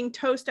the Making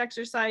Toast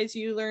exercise,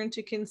 you learn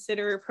to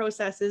consider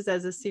processes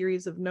as a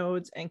series of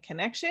nodes and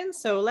connections.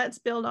 So let's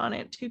build on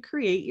it to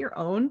create your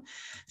own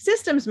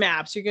systems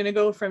maps. You're going to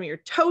go from your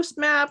toast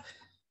map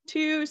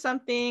to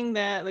something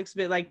that looks a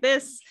bit like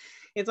this.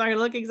 It's not going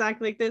to look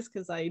exactly like this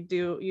because I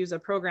do use a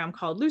program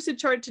called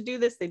Lucidchart to do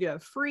this. They do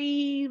have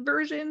free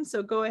version,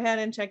 so go ahead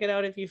and check it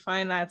out if you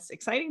find that's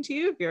exciting to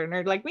you, if you're a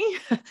nerd like me.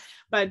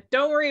 But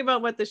don't worry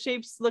about what the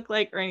shapes look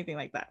like or anything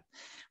like that.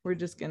 We're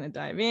just going to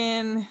dive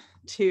in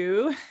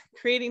to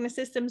creating the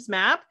systems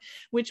map,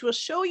 which will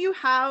show you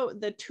how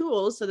the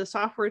tools, so the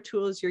software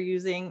tools you're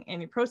using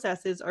and your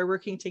processes are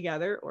working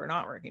together or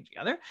not working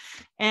together.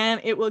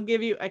 And it will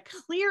give you a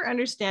clear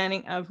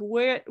understanding of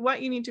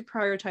what you need to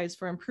prioritize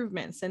for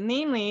improvements. And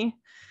namely,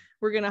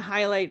 we're going to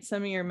highlight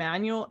some of your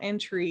manual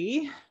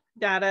entry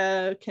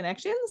data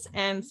connections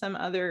and some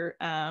other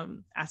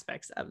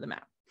aspects of the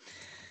map.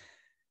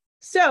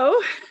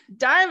 So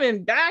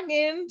diving back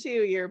into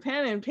your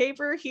pen and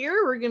paper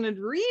here, we're going to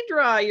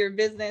redraw your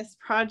business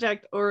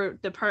project or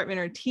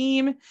department or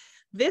team.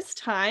 This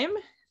time,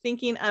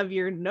 thinking of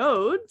your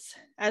nodes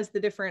as the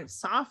different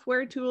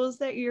software tools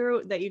that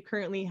you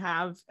currently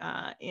have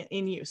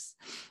in use.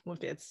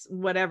 If it's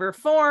whatever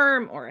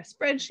form or a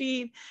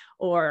spreadsheet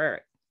or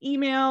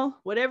email,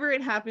 whatever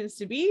it happens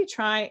to be,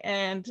 try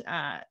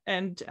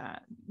and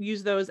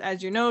use those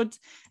as your nodes.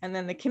 And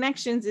then the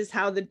connections is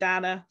how the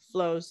data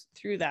flows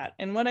through that.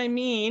 And what I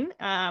mean,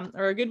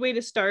 or a good way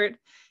to start,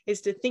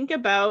 is to think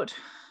about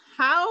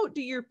how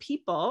do your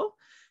people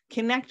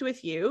connect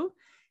with you,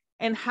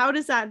 and how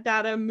does that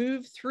data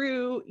move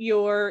through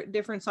your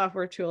different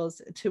software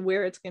tools to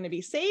where it's going to be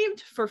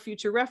saved for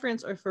future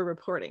reference or for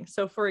reporting.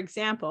 So for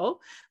example,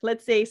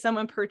 let's say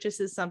someone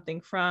purchases something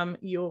from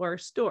your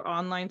store,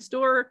 online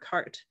store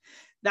cart.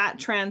 That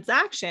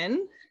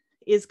transaction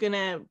is going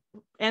to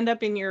end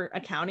up in your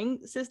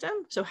accounting system.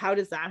 So how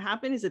does that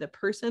happen? Is it a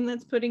person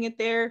that's putting it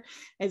there?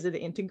 Is it an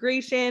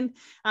integration?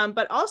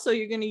 But also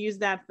you're going to use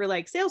that for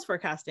like sales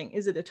forecasting.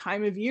 Is it a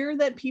time of year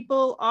that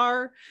people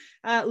are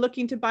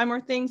looking to buy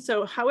more things?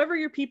 So however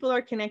your people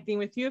are connecting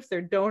with you, if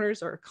they're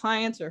donors or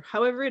clients or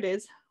however it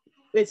is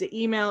it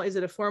email? Is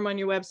it a form on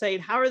your website?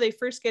 How are they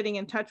first getting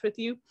in touch with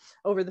you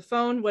over the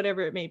phone,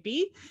 whatever it may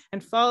be,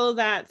 and follow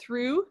that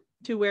through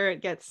to where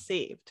it gets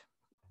saved.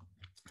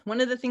 One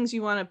of the things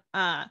you want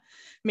to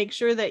make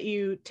sure that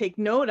you take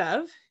note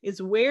of is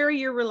where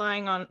you're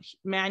relying on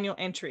manual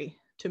entry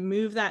to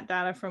move that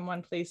data from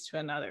one place to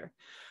another.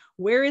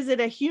 Where is it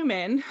a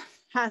human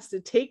has to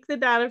take the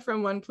data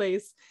from one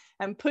place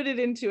and put it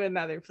into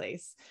another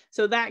place?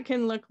 So that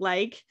can look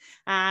like,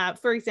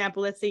 for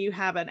example, let's say you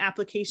have an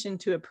application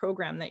to a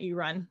program that you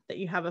run, that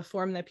you have a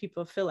form that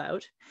people fill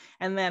out.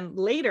 And then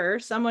later,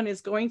 someone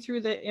is going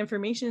through the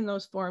information in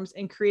those forms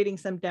and creating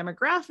some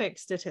demographic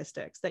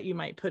statistics that you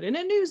might put in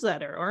a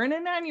newsletter or in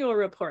an annual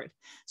report.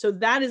 So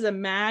that is a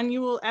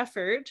manual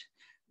effort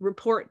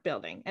report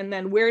building. And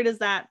then where does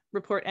that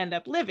report end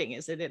up living?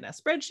 Is it in a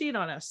spreadsheet,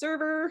 on a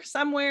server,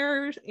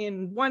 somewhere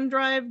in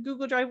OneDrive,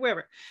 Google Drive,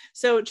 wherever?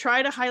 So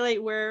try to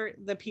highlight where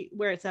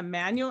it's a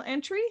manual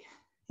entry.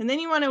 And then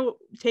you want to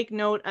take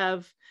note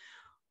of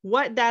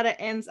what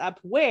data ends up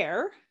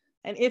where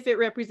and if it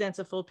represents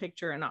a full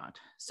picture or not.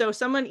 So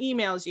someone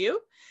emails you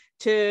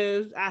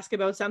to ask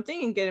about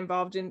something and get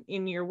involved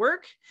in your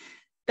work.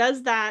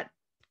 Does that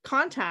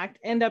contact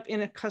end up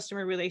in a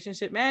customer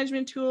relationship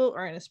management tool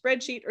or in a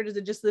spreadsheet, or does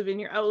it just live in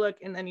your Outlook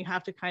and then you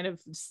have to kind of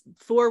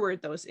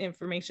forward those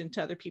information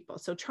to other people?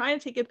 So try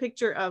and take a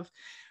picture of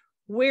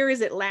where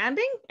is it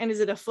landing, and is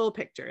it a full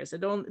picture?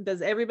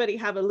 Does everybody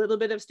have a little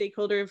bit of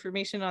stakeholder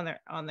information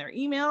on their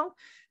email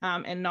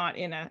and not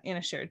in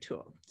a shared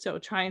tool? So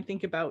try and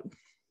think about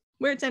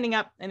where it's ending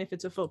up and if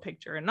it's a full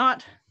picture or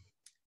not.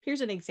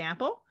 Here's an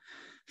example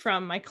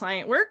from my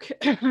client work.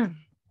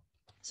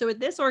 So with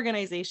this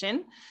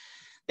organization,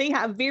 they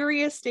have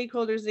various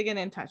stakeholders that get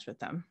in touch with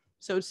them.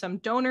 So some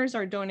donors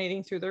are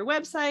donating through their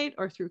website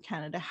or through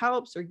Canada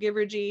Helps or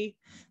Givergy.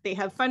 They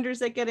have funders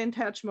that get in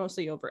touch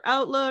mostly over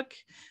Outlook,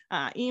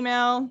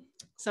 email.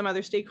 Some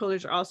other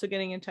stakeholders are also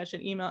getting in touch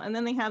at email. And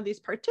then they have these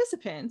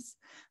participants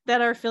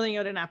that are filling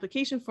out an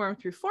application form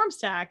through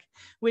FormStack,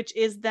 which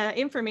is the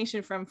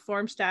information from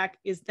FormStack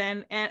is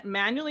then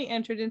manually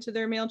entered into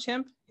their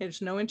MailChimp.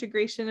 There's no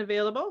integration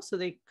available. So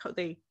they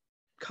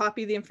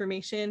copy the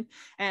information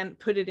and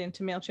put it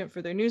into MailChimp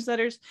for their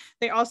newsletters.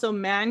 They're also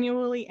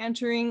manually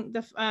entering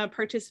the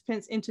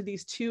participants into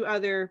these 2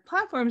 other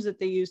platforms that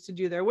they use to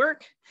do their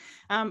work.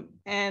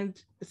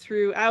 And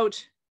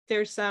throughout,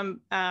 there's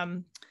some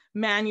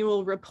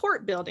manual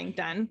report building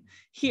done.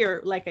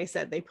 Here, like I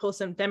said, they pull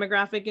some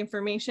demographic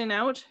information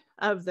out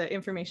of the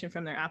information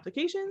from their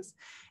applications,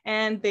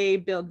 and they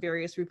build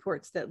various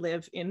reports that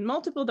live in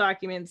multiple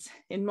documents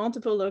in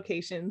multiple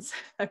locations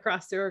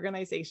across their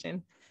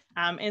organization.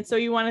 And so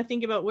you want to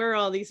think about where are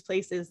all these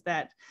places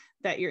that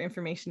your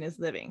information is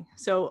living.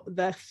 So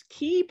the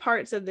key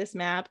parts of this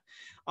map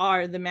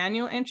are the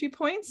manual entry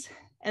points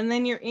and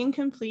then your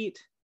incomplete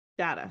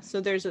data. So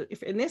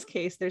in this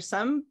case, there's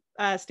some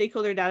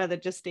stakeholder data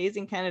that just stays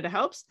in Canada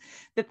Helps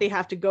that they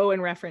have to go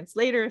and reference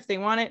later if they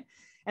want it.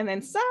 And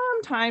then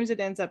sometimes it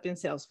ends up in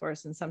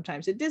Salesforce and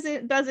sometimes it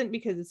doesn't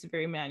because it's a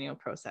very manual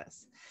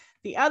process.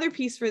 The other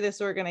piece for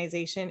this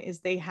organization is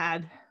they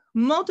had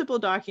multiple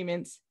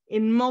documents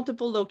in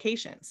multiple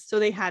locations. So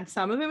they had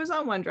some of it was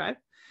on OneDrive,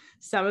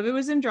 some of it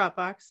was in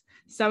Dropbox,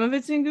 some of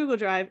it's in Google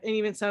Drive, and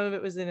even some of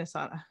it was in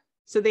Asana.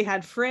 So they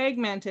had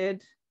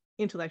fragmented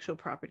intellectual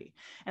property.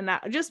 And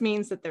that just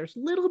means that there's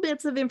little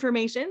bits of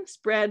information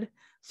spread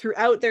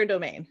throughout their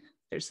domain.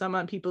 There's some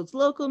on people's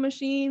local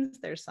machines.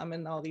 There's some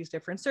in all these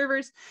different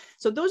servers.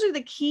 So those are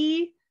the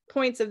key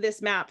points of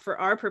this map for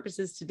our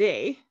purposes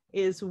today,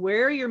 is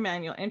where are your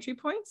manual entry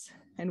points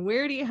and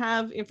where do you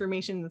have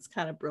information that's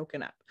kind of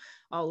broken up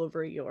all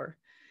over your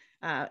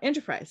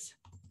enterprise.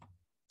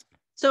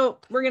 So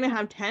we're going to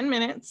have 10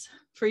 minutes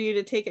for you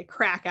to take a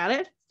crack at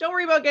it. Don't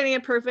worry about getting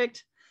it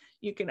perfect.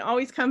 You can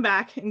always come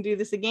back and do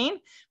this again.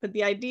 But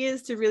the idea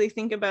is to really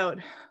think about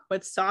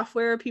what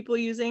software are people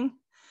using,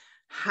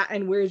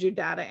 and where's your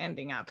data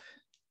ending up?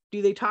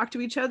 Do they talk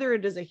to each other, or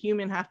does a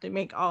human have to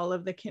make all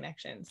of the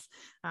connections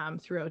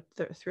throughout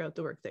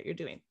the work that you're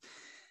doing?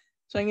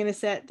 So I'm going to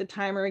set the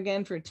timer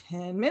again for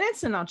 10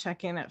 minutes and I'll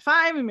check in at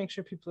 5 and make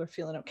sure people are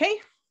feeling okay.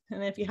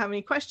 And if you have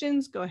any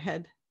questions, go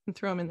ahead and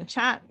throw them in the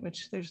chat,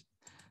 which there's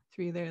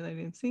 3 there that I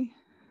didn't see.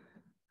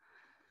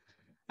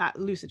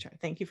 Lucidchart,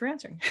 thank you for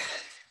answering.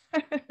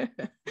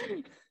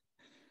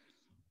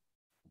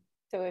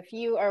 So if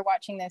you are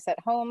watching this at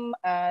home,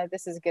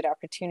 this is a good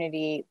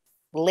opportunity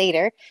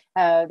later.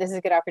 This is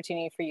a good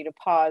opportunity for you to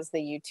pause the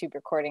YouTube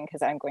recording,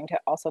 because I'm going to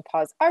also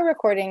pause our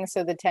recording.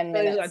 So the 10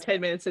 minutes. There's 10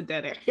 minutes of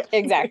dead air. Yeah.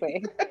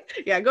 Exactly.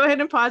 Yeah, go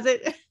ahead and pause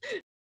it.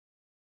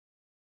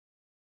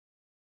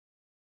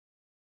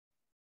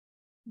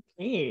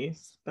 Okay,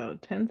 it's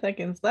about 10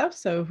 seconds left.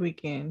 So if we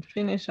can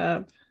finish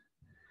up,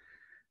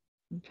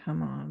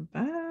 come on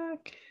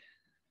back.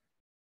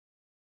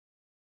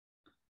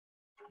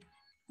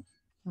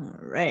 All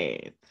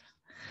right.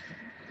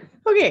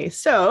 Okay,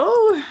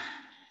 so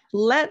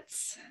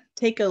let's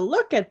take a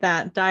look at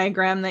that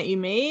diagram that you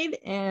made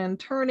and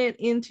turn it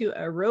into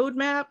a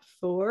roadmap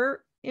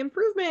for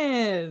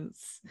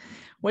improvements.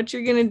 What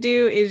you're going to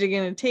do is you're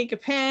going to take a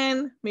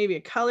pen, maybe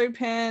a colored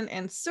pen,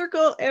 and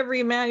circle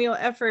every manual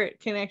effort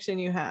connection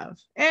you have.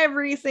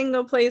 Every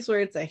single place where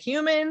it's a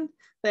human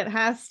that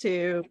has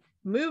to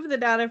move the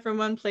data from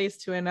one place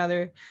to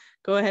another,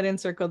 go ahead and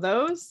circle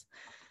those.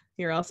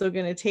 You're also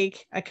going to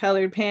take a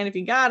colored pen, if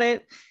you got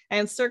it,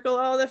 and circle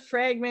all the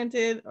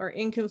fragmented or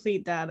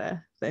incomplete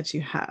data that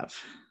you have.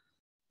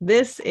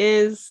 This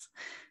is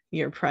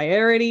your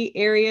priority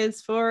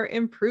areas for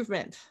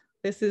improvement.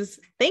 This is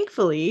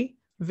thankfully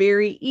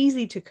very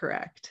easy to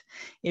correct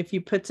if you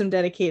put some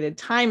dedicated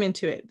time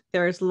into it.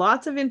 There's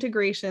lots of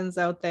integrations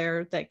out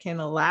there that can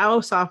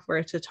allow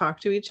software to talk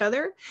to each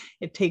other.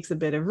 It takes a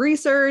bit of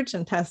research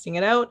and testing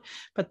it out,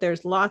 but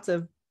there's lots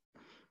of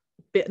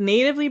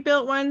natively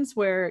built ones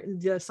where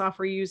the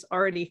software you use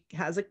already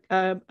has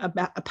a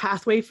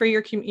pathway for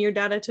your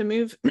data to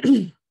move.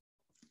 And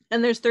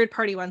there's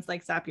third-party ones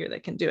like Zapier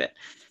that can do it.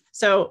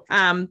 So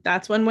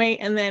that's one way.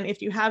 And then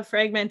if you have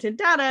fragmented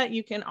data,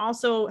 you can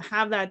also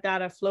have that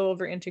data flow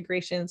over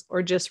integrations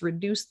or just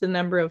reduce the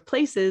number of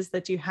places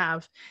that you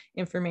have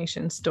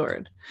information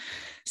stored.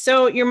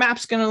 So your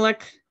map's going to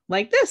look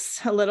like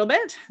this a little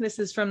bit. This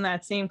is from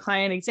that same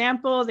client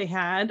example. They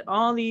had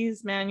all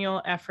these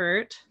manual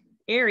effort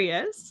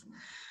areas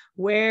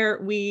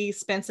where we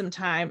spent some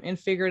time and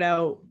figured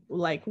out,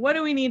 like, what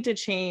do we need to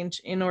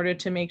change in order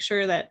to make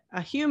sure that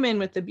a human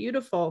with a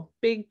beautiful,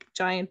 big,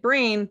 giant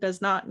brain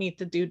does not need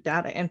to do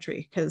data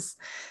entry, because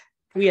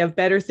we have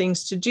better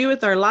things to do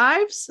with our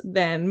lives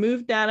than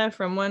move data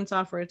from one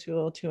software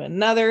tool to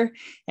another.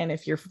 And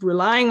if you're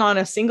relying on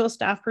a single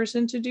staff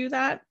person to do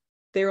that,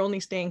 they're only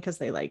staying because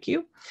they like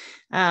you.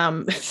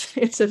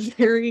 It's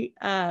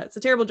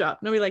a terrible job.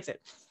 Nobody likes it.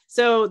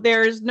 So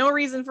there's no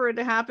reason for it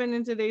to happen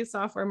in today's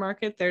software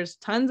market. There's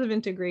tons of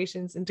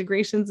integrations.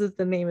 Integrations is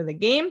the name of the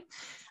game.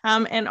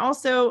 And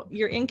also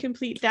your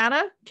incomplete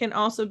data can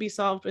also be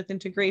solved with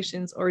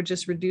integrations or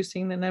just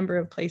reducing the number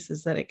of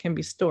places that it can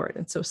be stored.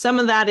 And so some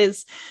of that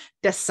is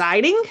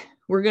deciding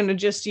we're going to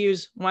just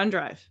use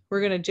OneDrive.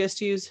 We're going to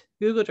just use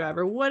Google Drive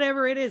or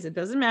whatever it is. It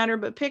doesn't matter,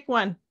 but pick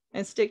one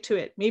and stick to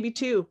it. Maybe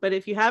 2, but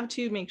if you have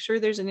 2, make sure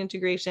there's an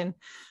integration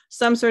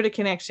some sort of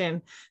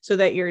connection so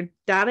that your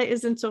data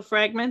isn't so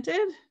fragmented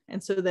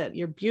and so that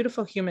your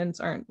beautiful humans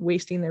aren't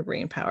wasting their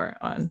brain power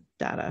on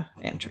data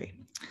entry.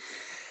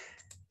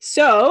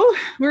 So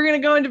we're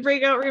going to go into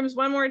breakout rooms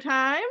one more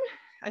time.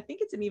 I think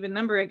it's an even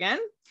number again.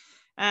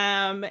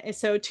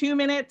 So 2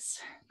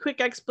 minutes,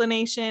 quick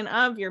explanation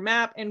of your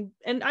map and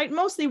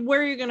mostly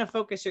where you're going to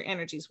focus your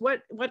energies.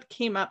 What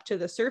came up to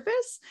the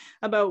surface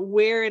about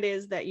where it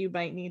is that you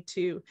might need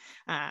to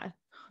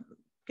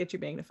get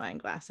your magnifying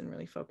glass and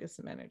really focus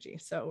some energy.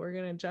 So we're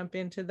going to jump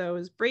into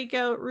those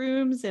breakout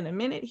rooms in a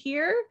minute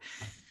here.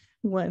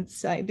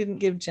 Once I didn't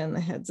give Jen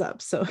the heads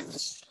up, so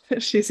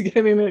she's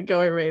getting it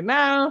going right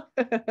now.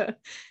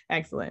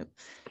 Excellent.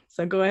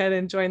 So go ahead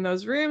and join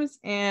those rooms,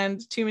 and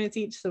 2 minutes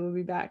each. So we'll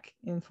be back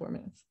in 4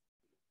 minutes.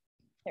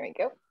 There we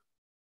go.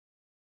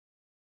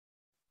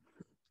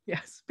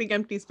 Yes, big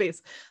empty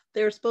space.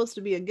 There's supposed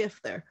to be a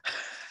gift there.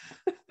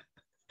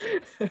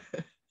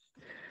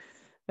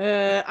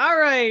 All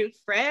right,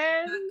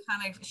 friends.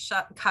 Kind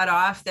of cut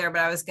off there,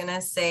 but I was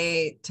gonna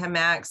say to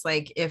Max,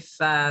 like if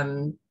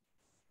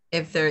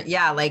there,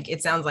 yeah, like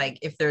it sounds like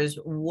if there's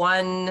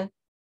one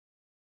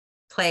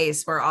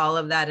place where all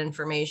of that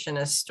information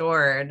is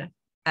stored,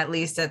 at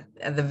least at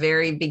the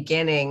very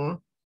beginning,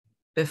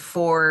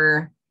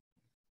 before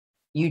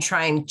you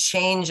try and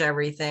change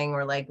everything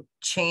or like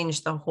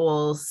change the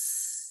whole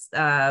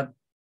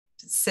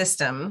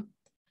system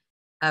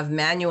of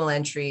manual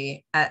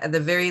entry, at the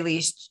very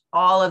least,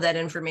 all of that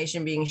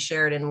information being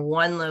shared in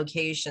one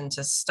location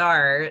to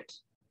start,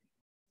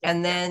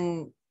 and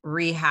then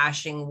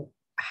rehashing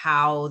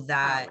how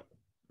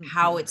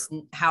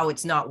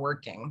it's not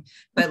working,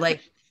 but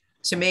like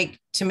to make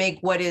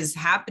what is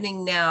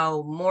happening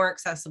now more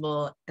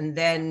accessible, and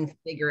then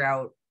figure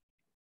out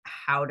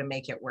how to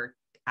make it work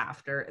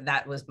after.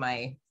 That was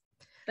my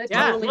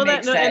totally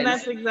makes sense. And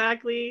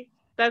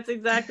that's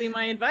exactly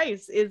my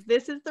advice.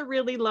 This is the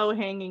really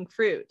low-hanging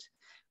fruit.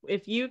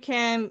 If you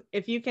can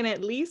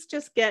at least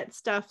just get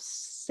stuff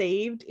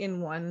saved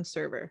in one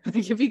server,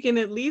 like if you can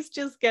at least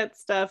just get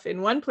stuff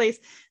in one place,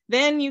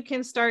 then you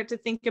can start to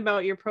think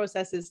about your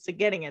processes to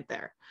getting it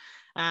there.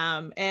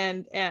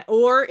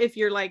 Or if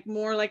you're like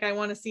more like, I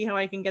want to see how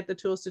I can get the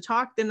tools to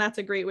talk, then that's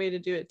a great way to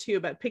do it too.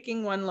 But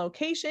picking one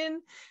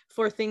location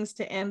for things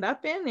to end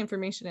up in,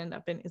 information end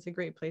up in, is a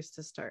great place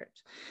to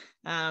start.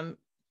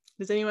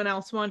 Does anyone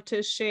else want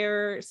to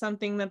share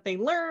something that they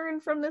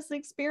learned from this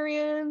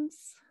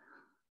experience?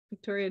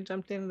 Victoria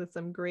jumped in with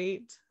some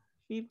great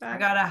feedback. I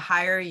gotta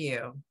hire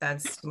you.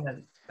 That's what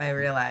I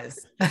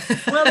realized.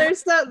 Well, there are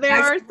some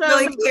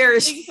really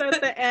things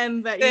at the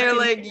end that they're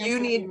like, you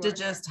need to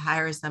just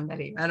hire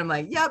somebody, and I'm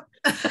like, yep.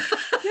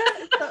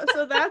 Yeah,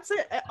 so that's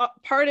a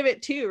part of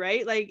it too,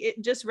 right? Like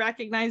it just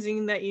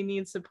recognizing that you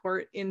need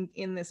support in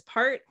this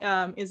part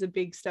is a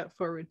big step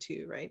forward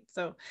too, right?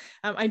 So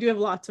I do have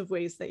lots of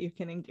ways that you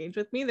can engage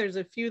with me. There's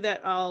a few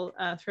that I'll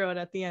throw out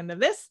at the end of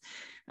this.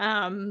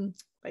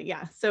 But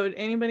yeah, so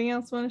anybody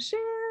else want to share?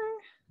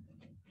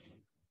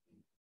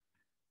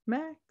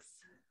 Max?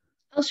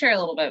 I'll share a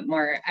little bit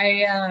more.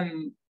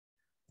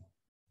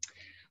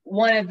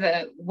 One of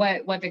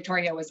what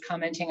Victoria was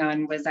commenting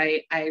on was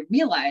I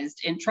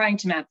realized in trying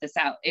to map this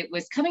out, it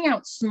was coming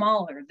out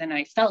smaller than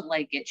I felt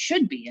like it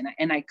should be.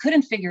 And I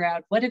couldn't figure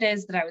out what it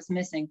is that I was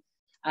missing.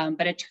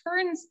 But it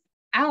turns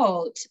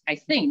out, I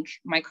think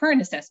my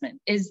current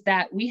assessment is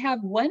that we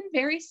have one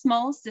very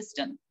small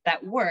system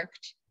that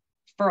worked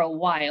for a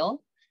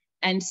while.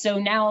 And so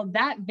now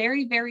that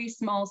very, very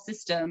small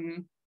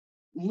system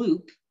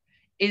loop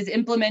is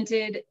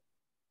implemented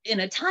in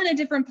a ton of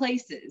different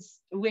places,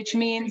 which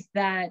means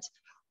that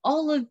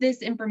all of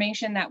this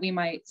information that we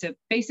might, so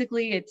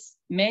basically it's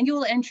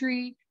manual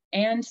entry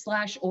and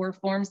 / or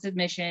form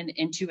submission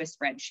into a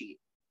spreadsheet.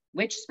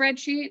 Which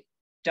spreadsheet?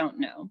 Don't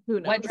know. Who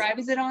knows? What drive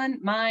is it on?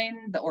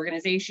 Mine, the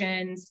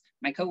organizations,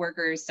 my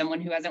coworkers,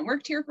 someone who hasn't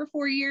worked here for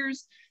 4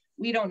 years.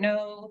 We don't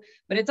know,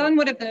 but it's on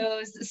one of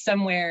those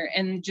somewhere,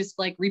 and just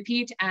like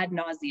repeat ad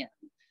nauseum.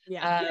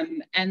 Yeah.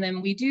 And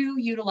then we do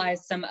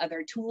utilize some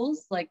other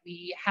tools, like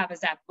we have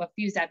a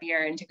few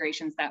Zapier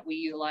integrations that we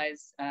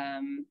utilize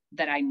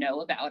that I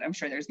know about. I'm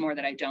sure there's more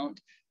that I don't.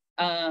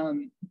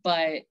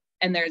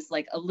 And there's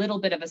like a little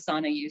bit of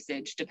Asana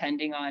usage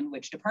depending on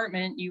which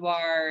department you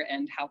are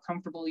and how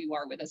comfortable you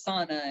are with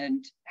Asana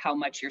and how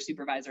much your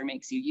supervisor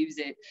makes you use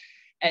it.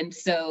 And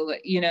so,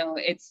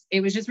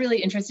 it was just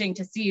really interesting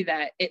to see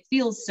that it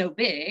feels so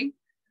big,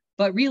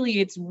 but really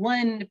it's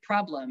one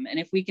problem. And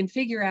if we can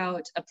figure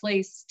out a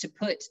place to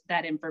put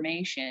that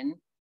information,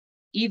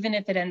 even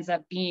if it ends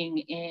up being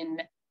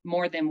in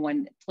more than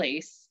one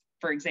place,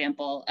 for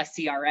example, a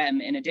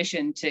CRM, in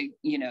addition to,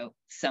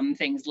 some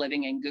things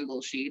living in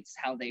Google Sheets,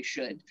 how they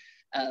should,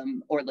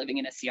 or living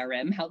in a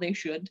CRM, how they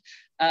should,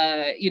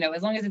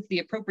 as long as it's the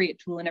appropriate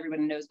tool and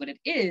everyone knows what it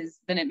is,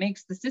 then it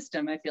makes the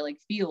system, I feel like,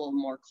 feel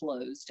more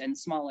closed and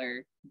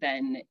smaller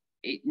than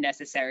it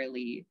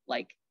necessarily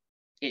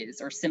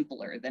is, or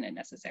simpler than it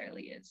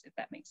necessarily is, if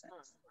that makes sense.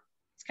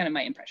 It's kind of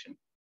my impression.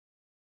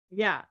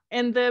 Yeah.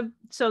 And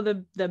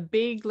the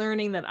big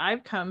learning that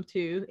I've come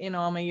to in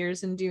all my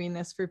years in doing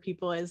this for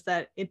people is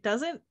that it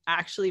doesn't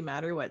actually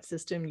matter what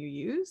system you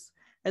use,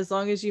 as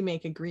long as you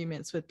make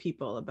agreements with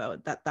people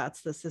about that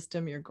that's the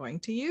system you're going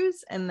to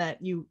use, and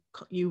that you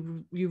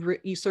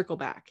circle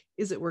back.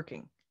 Is it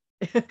working?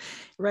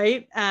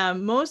 Right?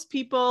 Most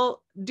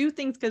people do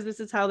things because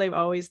this is how they've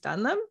always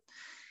done them.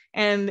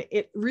 And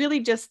it really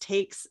just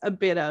takes a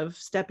bit of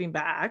stepping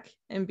back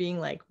and being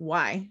like,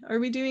 why are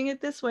we doing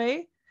it this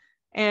way?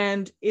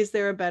 And is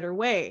there a better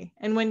way?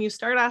 And when you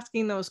start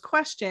asking those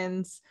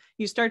questions,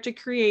 you start to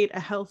create a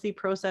healthy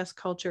process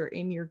culture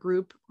in your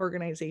group,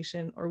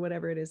 organization, or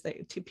whatever it is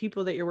that to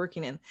people that you're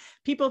working in.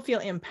 People feel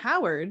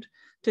empowered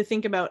to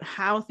think about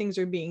how things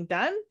are being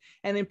done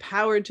and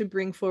empowered to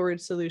bring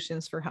forward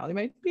solutions for how they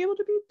might be able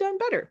to be done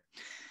better.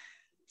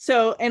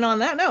 So, and on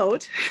that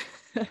note,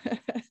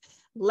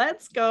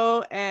 let's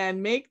go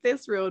and make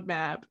this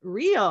roadmap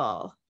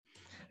real.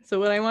 So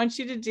what I want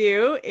you to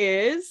do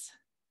is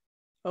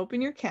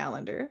open your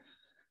calendar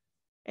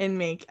and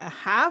make a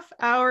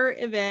half-hour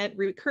event,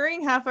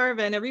 recurring half-hour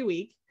event every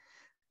week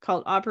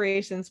called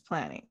operations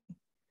planning.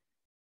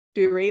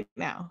 Do it right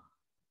now.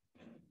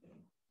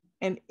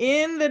 And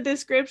in the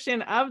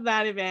description of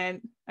that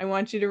event, I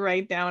want you to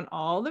write down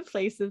all the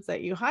places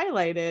that you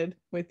highlighted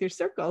with your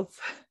circles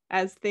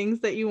as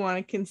things that you want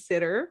to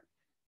consider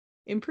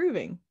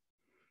improving.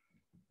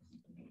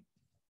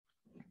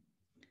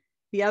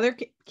 The other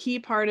key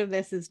part of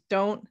this is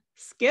don't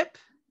skip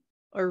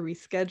or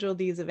reschedule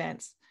these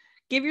events.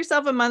 Give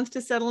yourself a month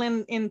to settle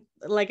in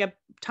like a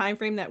time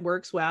frame that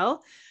works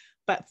well,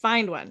 but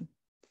find one.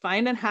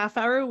 Find a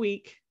half-hour a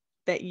week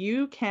that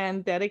you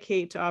can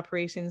dedicate to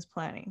operations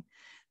planning.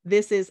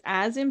 This is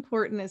as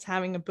important as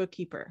having a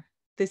bookkeeper.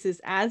 This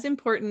is as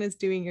important as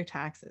doing your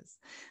taxes.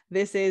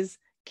 This is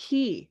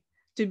key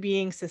to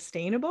being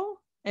sustainable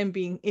and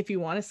being, if you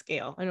want to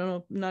scale, I don't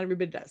know, not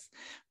everybody does,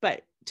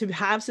 but to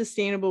have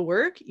sustainable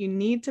work, you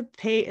need to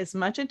pay as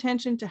much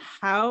attention to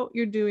how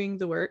you're doing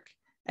the work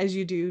as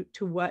you do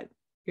to what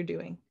you're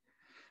doing.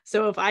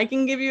 So if I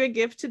can give you a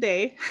gift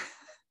today,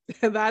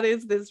 that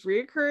is this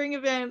recurring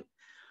event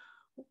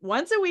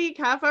once a week,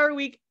 half-hour a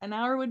week, an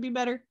hour would be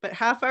better, but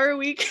half-hour a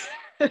week,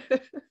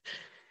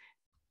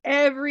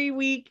 every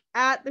week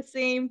at the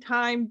same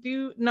time.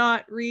 Do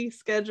not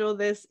reschedule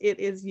this. It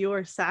is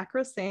your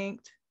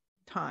sacrosanct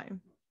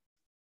time.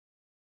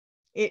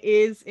 It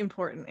is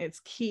important.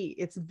 It's key.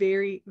 It's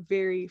very,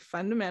 very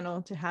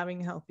fundamental to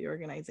having a healthy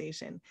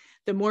organization.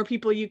 The more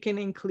people you can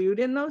include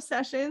in those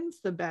sessions,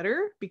 the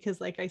better, because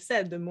like I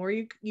said, the more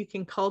you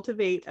can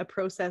cultivate a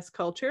process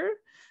culture,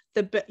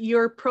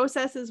 your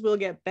processes will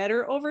get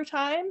better over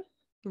time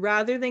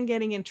rather than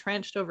getting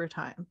entrenched over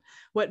time.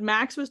 What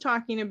Max was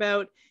talking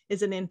about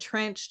is an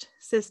entrenched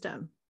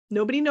system.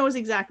 Nobody knows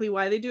exactly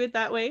why they do it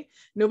that way.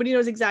 Nobody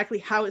knows exactly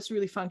how it's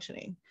really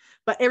functioning,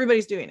 but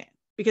everybody's doing it,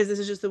 because this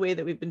is just the way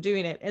that we've been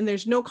doing it. And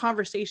there's no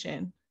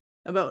conversation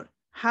about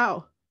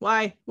how,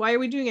 why are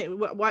we doing it?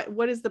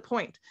 What is the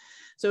point?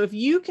 So if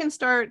you can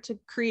start to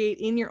create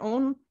in your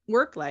own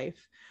work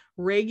life,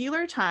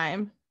 regular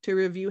time to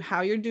review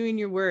how you're doing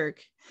your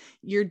work,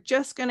 you're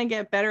just going to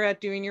get better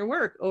at doing your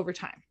work over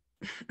time.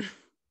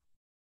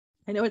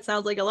 I know it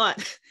sounds like a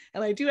lot,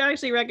 and I do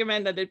actually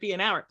recommend that it be an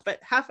hour, but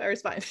half hour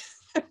is fine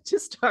to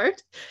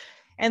start.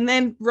 And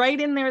then write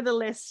in there the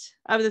list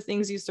of the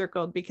things you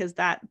circled, because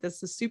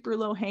this is super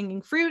low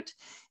hanging fruit.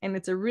 And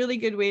it's a really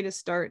good way to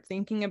start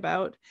thinking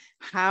about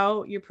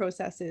how your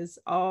processes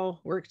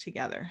all work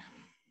together.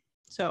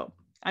 So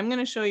I'm going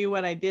to show you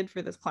what I did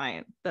for this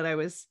client that I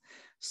was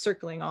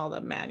circling all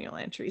the manual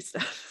entry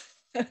stuff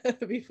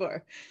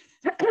before.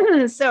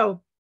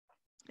 So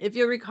if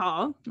you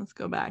recall, let's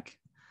go back.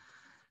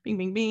 Bing,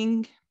 bing,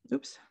 bing.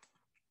 Oops.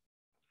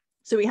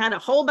 So we had a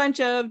whole bunch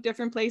of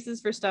different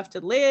places for stuff to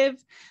live.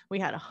 We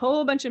had a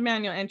whole bunch of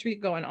manual entry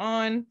going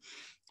on,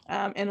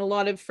 and a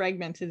lot of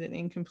fragmented and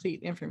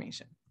incomplete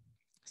information.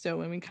 So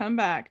when we come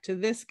back to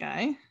this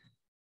guy,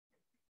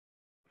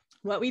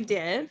 what we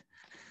did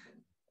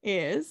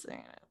is, I'm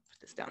gonna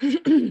put this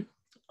down.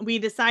 We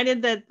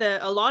decided that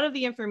a lot of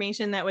the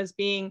information that was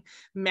being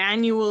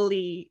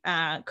manually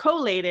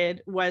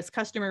collated was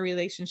customer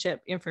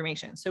relationship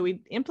information. So we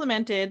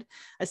implemented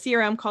a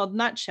CRM called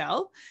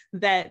Nutshell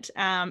that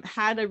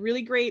had a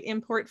really great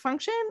import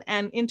function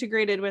and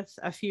integrated with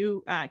a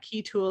few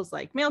key tools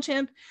like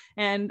MailChimp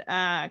and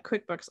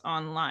QuickBooks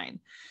Online.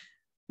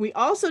 We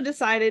also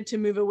decided to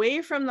move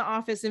away from the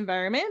Office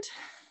environment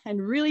and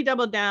really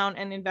double down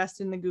and invest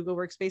in the Google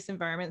Workspace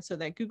environment, so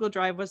that Google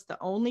Drive was the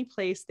only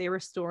place they were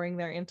storing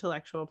their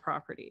intellectual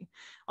property,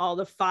 all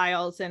the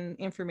files and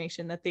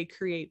information that they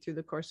create through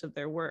the course of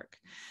their work.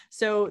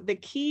 So the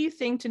key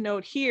thing to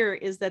note here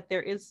is that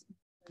there is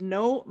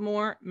no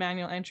more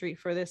manual entry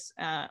for this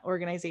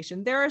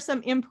organization. There are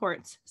some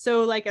imports.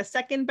 So like a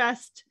second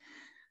best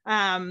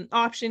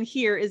option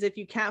here is, if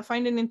you can't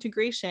find an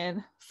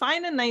integration,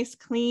 find a nice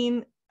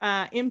clean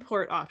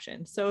import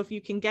option. So if you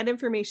can get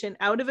information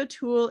out of a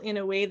tool in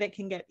a way that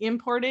can get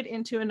imported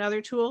into another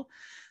tool,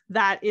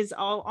 that is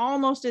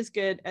almost as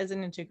good as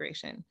an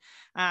integration.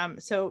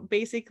 So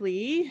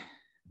basically,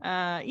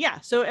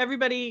 so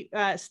everybody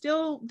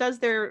still does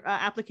their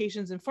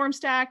applications in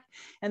FormStack,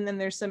 and then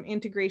there's some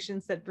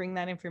integrations that bring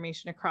that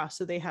information across.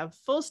 So they have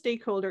full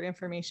stakeholder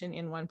information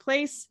in one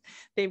place.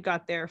 They've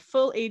got their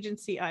full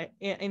agency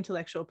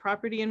intellectual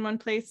property in one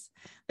place.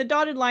 The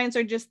dotted lines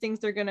are just things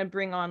they're going to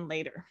bring on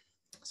later.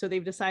 So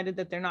they've decided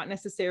that they're not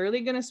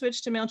necessarily going to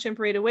switch to MailChimp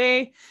right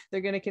away.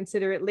 They're going to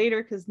consider it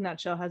later because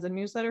Nutshell has a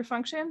newsletter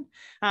function.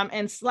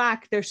 And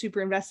Slack, they're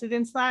super invested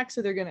in Slack.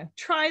 So they're going to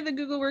try the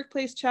Google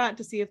Workplace chat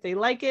to see if they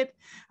like it.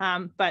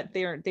 But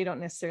they don't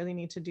necessarily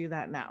need to do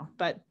that now.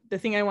 But the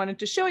thing I wanted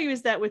to show you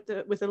is that with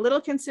a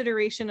little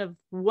consideration of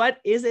what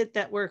is it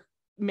that we're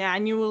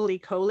manually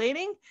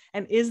collating,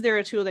 and is there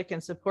a tool that can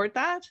support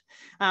that?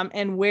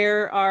 And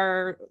where's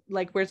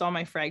all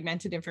my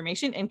fragmented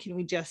information? And can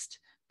we just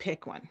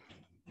pick one?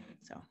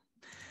 So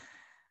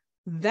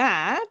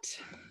that,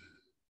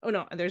 oh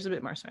no, there's a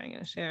bit more. Sorry, I'm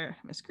going to share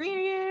my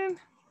screen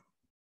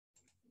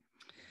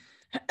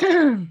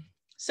again.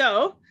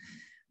 So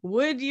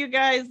would you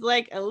guys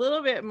like a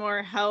little bit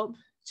more help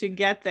to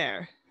get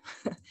there?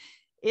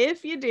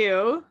 If you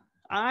do,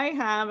 I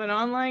have an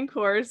online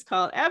course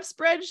called F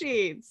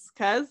Spreadsheets,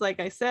 because like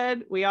I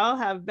said, we all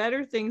have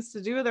better things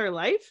to do with our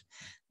life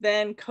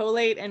than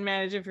collate and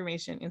manage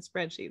information in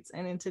spreadsheets.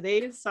 And in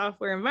today's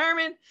software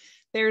environment,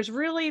 there's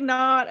really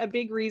not a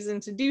big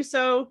reason to do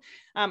so.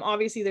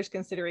 Obviously, there's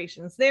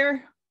considerations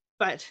there,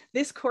 but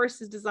this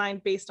course is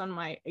designed based on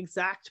my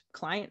exact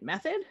client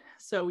method.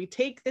 So we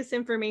take this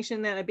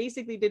information that I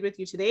basically did with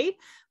you today,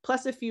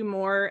 plus a few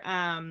more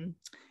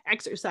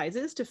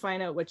exercises to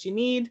find out what you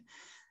need.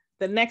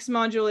 The next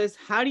module is,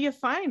 how do you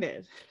find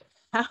it?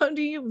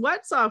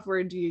 What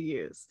software do you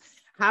use?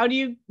 How do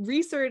you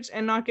research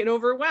and not get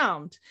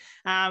overwhelmed?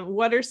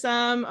 What are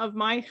some of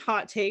my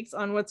hot takes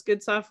on what's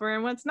good software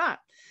and what's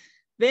not?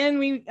 Then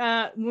we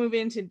move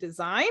into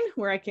design,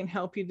 where I can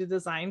help you to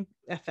design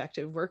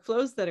effective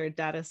workflows that are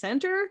data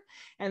center,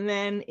 and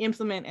then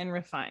implement and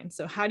refine.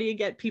 So how do you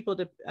get people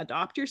to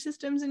adopt your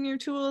systems and your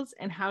tools?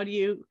 And how do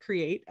you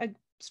create a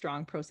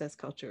strong process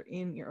culture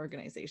in your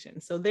organization?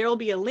 So there will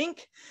be a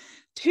link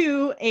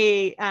to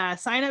a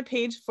sign up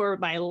page for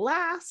my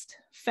last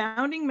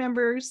founding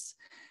members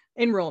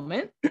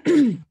enrollment.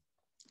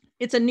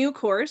 It's a new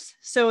course,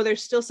 so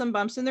there's still some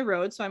bumps in the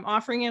road. So I'm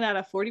offering it at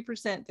a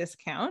 40%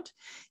 discount.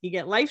 You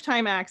get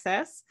lifetime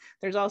access.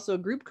 There's also a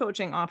group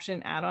coaching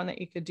option add-on that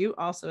you could do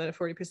also at a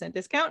 40%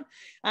 discount.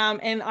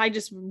 And I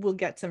just will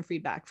get some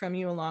feedback from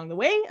you along the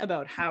way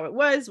about how it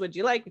was, what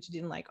you like, what you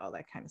didn't like, all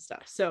that kind of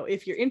stuff. So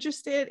if you're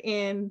interested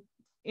in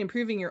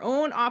improving your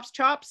own ops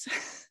chops,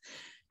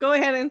 go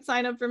ahead and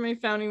sign up for my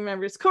founding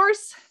members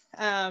course.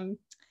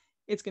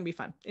 It's going to be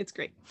fun. It's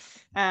great.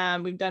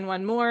 We've done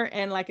one more.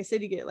 And like I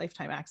said, you get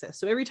lifetime access.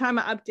 So every time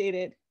I update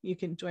it, you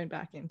can join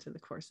back into the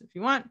course if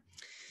you want.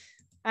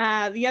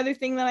 The other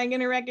thing that I'm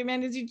going to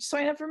recommend is you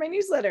sign up for my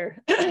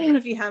newsletter.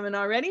 If you haven't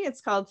already,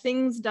 it's called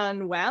Things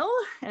Done Well.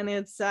 And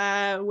it's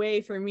a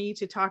way for me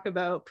to talk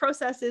about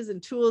processes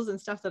and tools and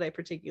stuff that I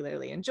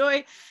particularly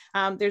enjoy.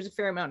 There's a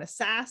fair amount of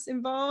SaaS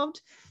involved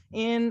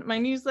in my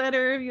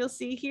newsletter. You'll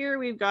see here,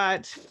 we've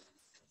got,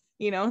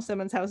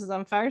 someone's house is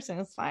on fire, so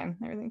it's fine.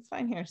 Everything's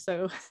fine here.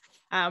 So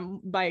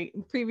my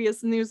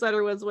previous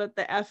newsletter was what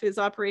the F is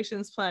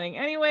operations planning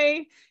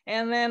anyway.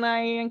 And then I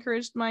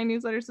encouraged my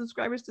newsletter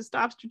subscribers to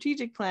stop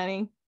strategic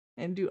planning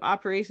and do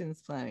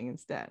operations planning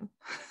instead.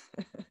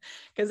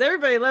 Because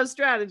everybody loves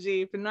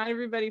strategy, but not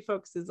everybody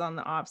focuses on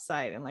the ops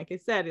side. And like I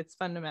said, it's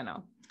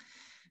fundamental.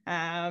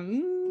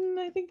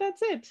 I think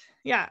that's it.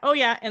 Yeah. Oh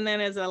yeah. And then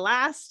as a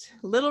last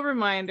little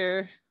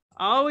reminder,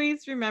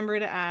 always remember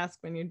to ask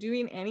when you're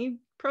doing any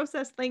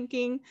process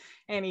thinking,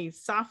 any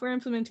software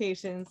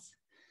implementations,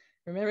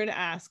 remember to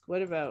ask,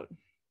 what about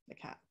the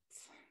cats?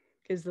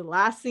 Because the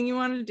last thing you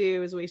want to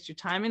do is waste your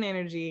time and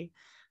energy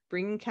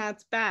bringing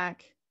cats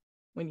back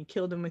when you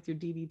killed them with your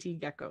DDT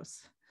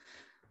geckos.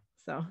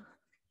 So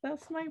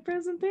that's my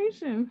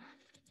presentation.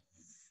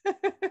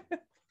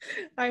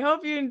 I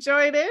hope you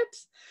enjoyed it.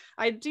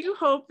 I do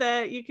hope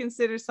that you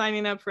consider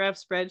signing up for F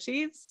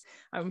Spreadsheets.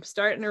 I'm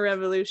starting a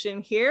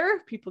revolution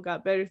here. People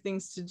got better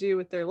things to do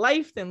with their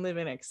life than live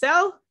in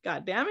Excel.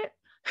 God damn it.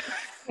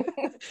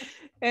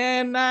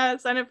 And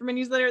sign up for my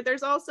newsletter.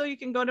 There's also, you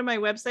can go to my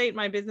website.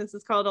 My business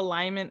is called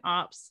Alignment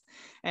Ops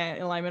at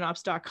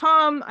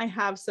alignmentops.com. I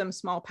have some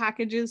small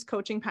packages,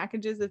 coaching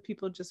packages, if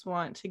people just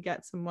want to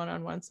get some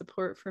one-on-one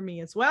support for me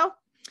as well.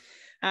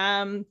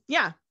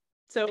 Yeah.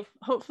 So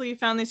hopefully you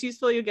found this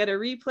useful. You'll get a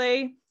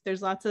replay.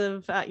 There's lots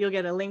of, you'll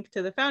get a link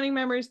to the founding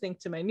members, link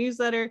to my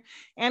newsletter,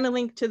 and a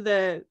link to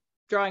the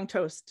Drawing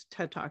Toast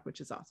TED Talk,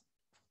 which is awesome.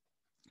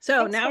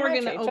 So Thanks now so we're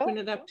much, going to Rachel. open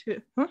it up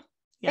to, yeah.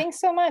 Thanks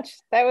so much.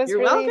 That was You're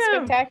really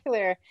welcome.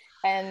 spectacular.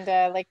 And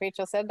like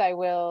Rachel said, I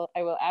will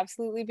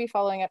absolutely be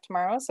following up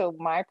tomorrow. So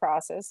my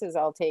process is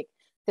I'll take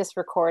this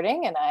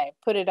recording and I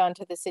put it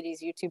onto the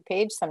city's YouTube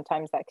page.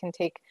 Sometimes that can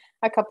take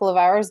a couple of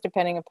hours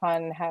depending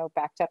upon how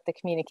backed up the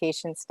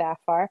communication staff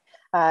are.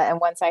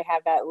 And once I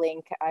have that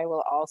link, I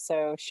will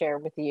also share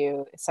with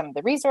you some of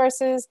the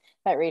resources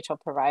that Rachel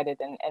provided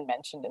and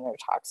mentioned in her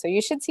talk. So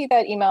you should see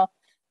that email,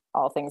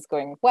 all things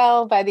going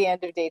well, by the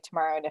end of day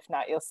tomorrow. And if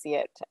not, you'll see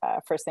it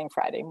first thing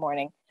Friday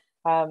morning.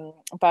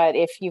 But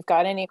if you've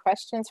got any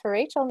questions for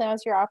Rachel,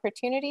 now's your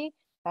opportunity.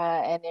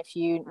 And if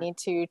you need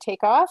to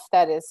take off,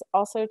 that is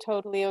also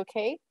totally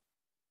okay.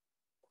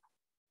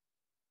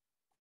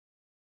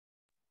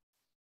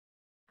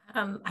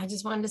 I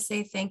just wanted to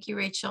say thank you,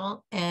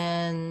 Rachel,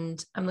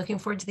 and I'm looking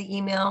forward to the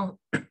email.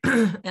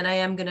 And I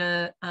am going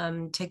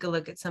to take a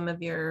look at some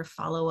of your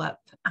follow-up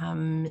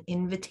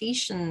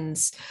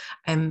invitations.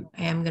 I am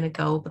going to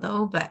go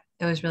though, but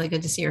it was really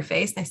good to see your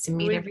face. Nice to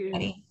meet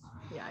everybody.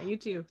 Yeah, you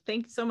too.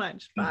 Thank you so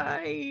much.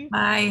 Bye.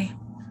 Bye.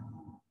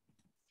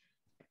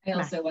 I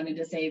also wanted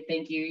to say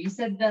thank you. You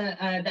said the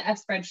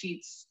F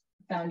Spreadsheets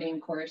founding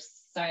course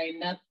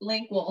sign up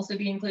link will also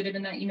be included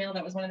in that email.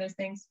 That was one of those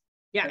things.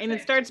 Yeah, perfect. And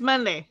it starts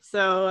Monday,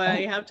 so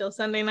you have till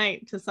Sunday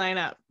night to sign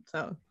up.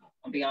 So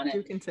I'll be on it.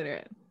 Do consider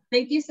it.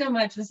 Thank you so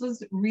much. This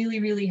was really,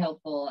 really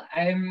helpful.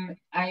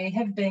 I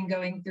have been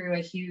going through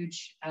a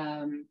huge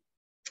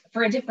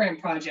for a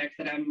different project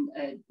that I'm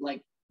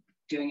like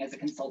doing as a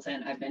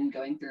consultant. I've been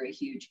going through a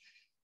huge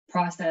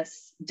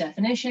process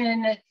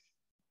definition,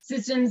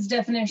 systems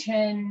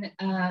definition,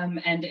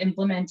 and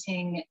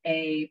implementing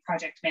a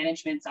project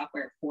management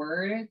software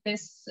for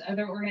this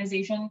other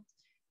organization.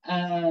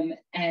 And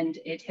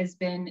it has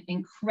been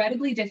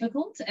incredibly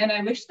difficult. And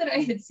I wish that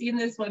I had seen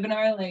this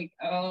webinar like,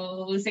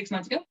 6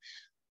 months ago.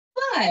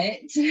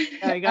 But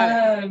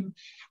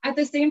at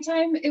the same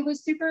time, it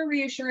was super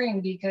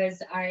reassuring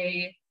because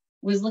I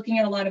was looking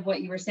at a lot of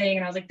what you were saying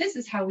and I was like, this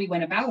is how we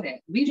went about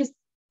it. We just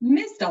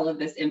missed all of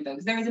this info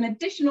because there was an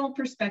additional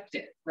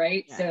perspective,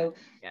 right? So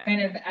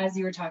kind of as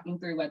you were talking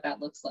through what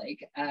that looks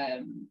like,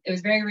 it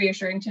was very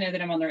reassuring to know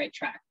that I'm on the right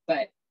track,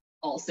 but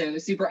also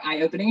super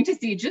eye-opening to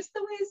see just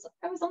the ways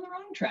I was on the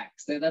wrong track.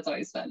 So that's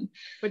always fun.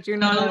 But you're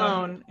not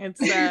alone.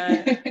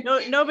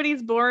 It's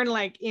nobody's born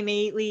like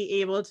innately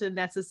able to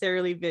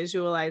necessarily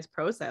visualize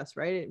process,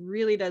 right? It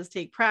really does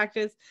take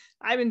practice.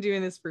 I've been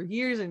doing this for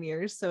years and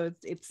years, so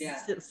it's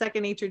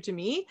second nature to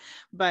me,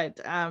 but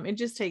it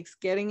just takes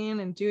getting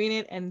in and doing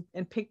it and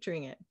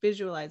picturing it,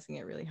 visualizing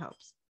it really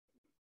helps.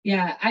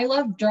 Yeah, I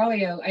love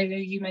Drawio. I know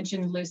you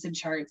mentioned Lucid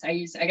Charts.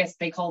 I guess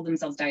they call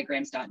themselves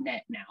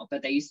diagrams.net now,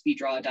 but they used to be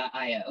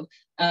draw.io.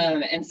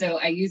 And so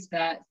I used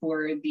that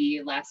for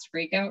the last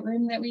breakout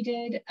room that we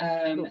did.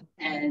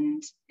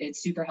 And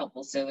it's super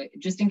helpful. So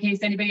just in case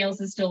anybody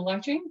else is still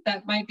watching,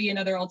 that might be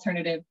another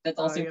alternative that's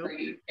also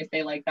free if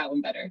they like that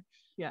one better.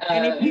 Yeah,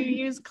 and if you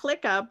use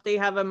ClickUp, they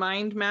have a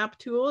mind map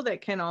tool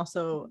that can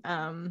also,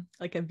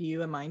 like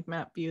a mind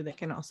map view that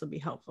can also be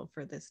helpful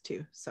for this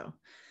too. So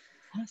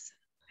awesome.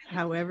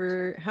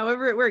 However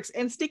it works,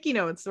 and sticky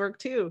notes work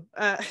too.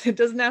 It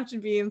doesn't have to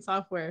be in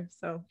software.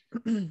 So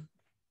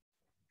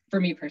for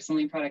me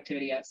personally,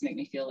 productivity apps make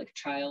me feel like a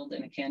child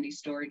in a candy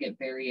store, get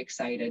very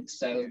excited.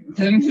 So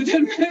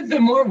the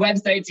more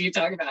websites you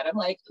talk about, I'm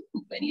like,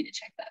 I need to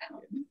check that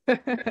out.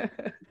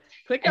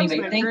 ClickUp's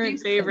my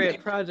current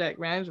favorite project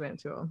management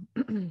tool.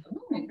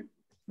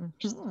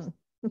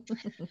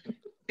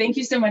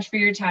 Thanks so much for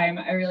your time.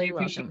 I really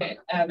appreciate it.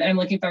 And I'm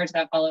looking forward to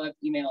that follow-up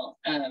email.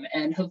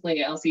 And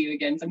hopefully I'll see you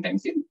again sometime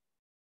soon.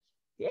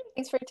 Yeah,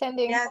 thanks for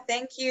attending. Yeah,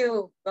 thank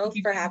you both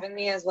for having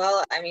me as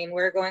well. I mean,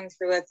 we're going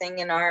through a thing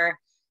in our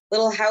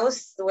little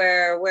house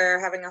where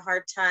we're having a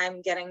hard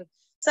time getting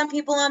some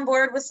people on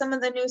board with some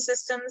of the new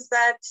systems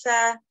that,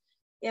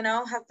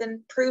 have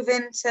been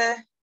proven to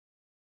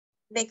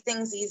make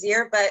things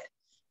easier, but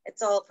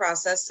it's all a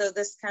process. So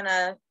this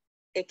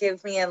it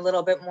gave me a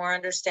little bit more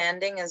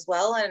understanding as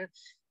well.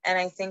 And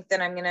I think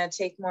that I'm going to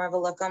take more of a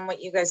look on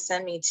what you guys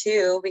send me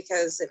too,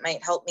 because it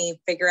might help me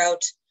figure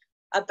out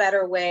a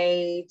better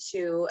way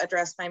to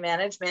address my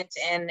management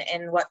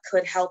and what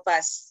could help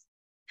us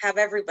have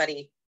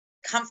everybody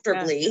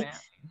comfortably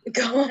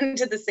go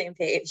onto the same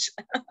page.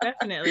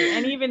 Definitely.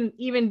 And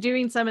even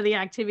doing some of the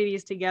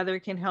activities together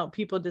can help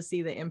people to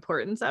see the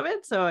importance of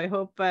it. So I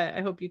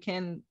hope you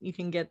can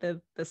get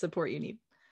the support you need.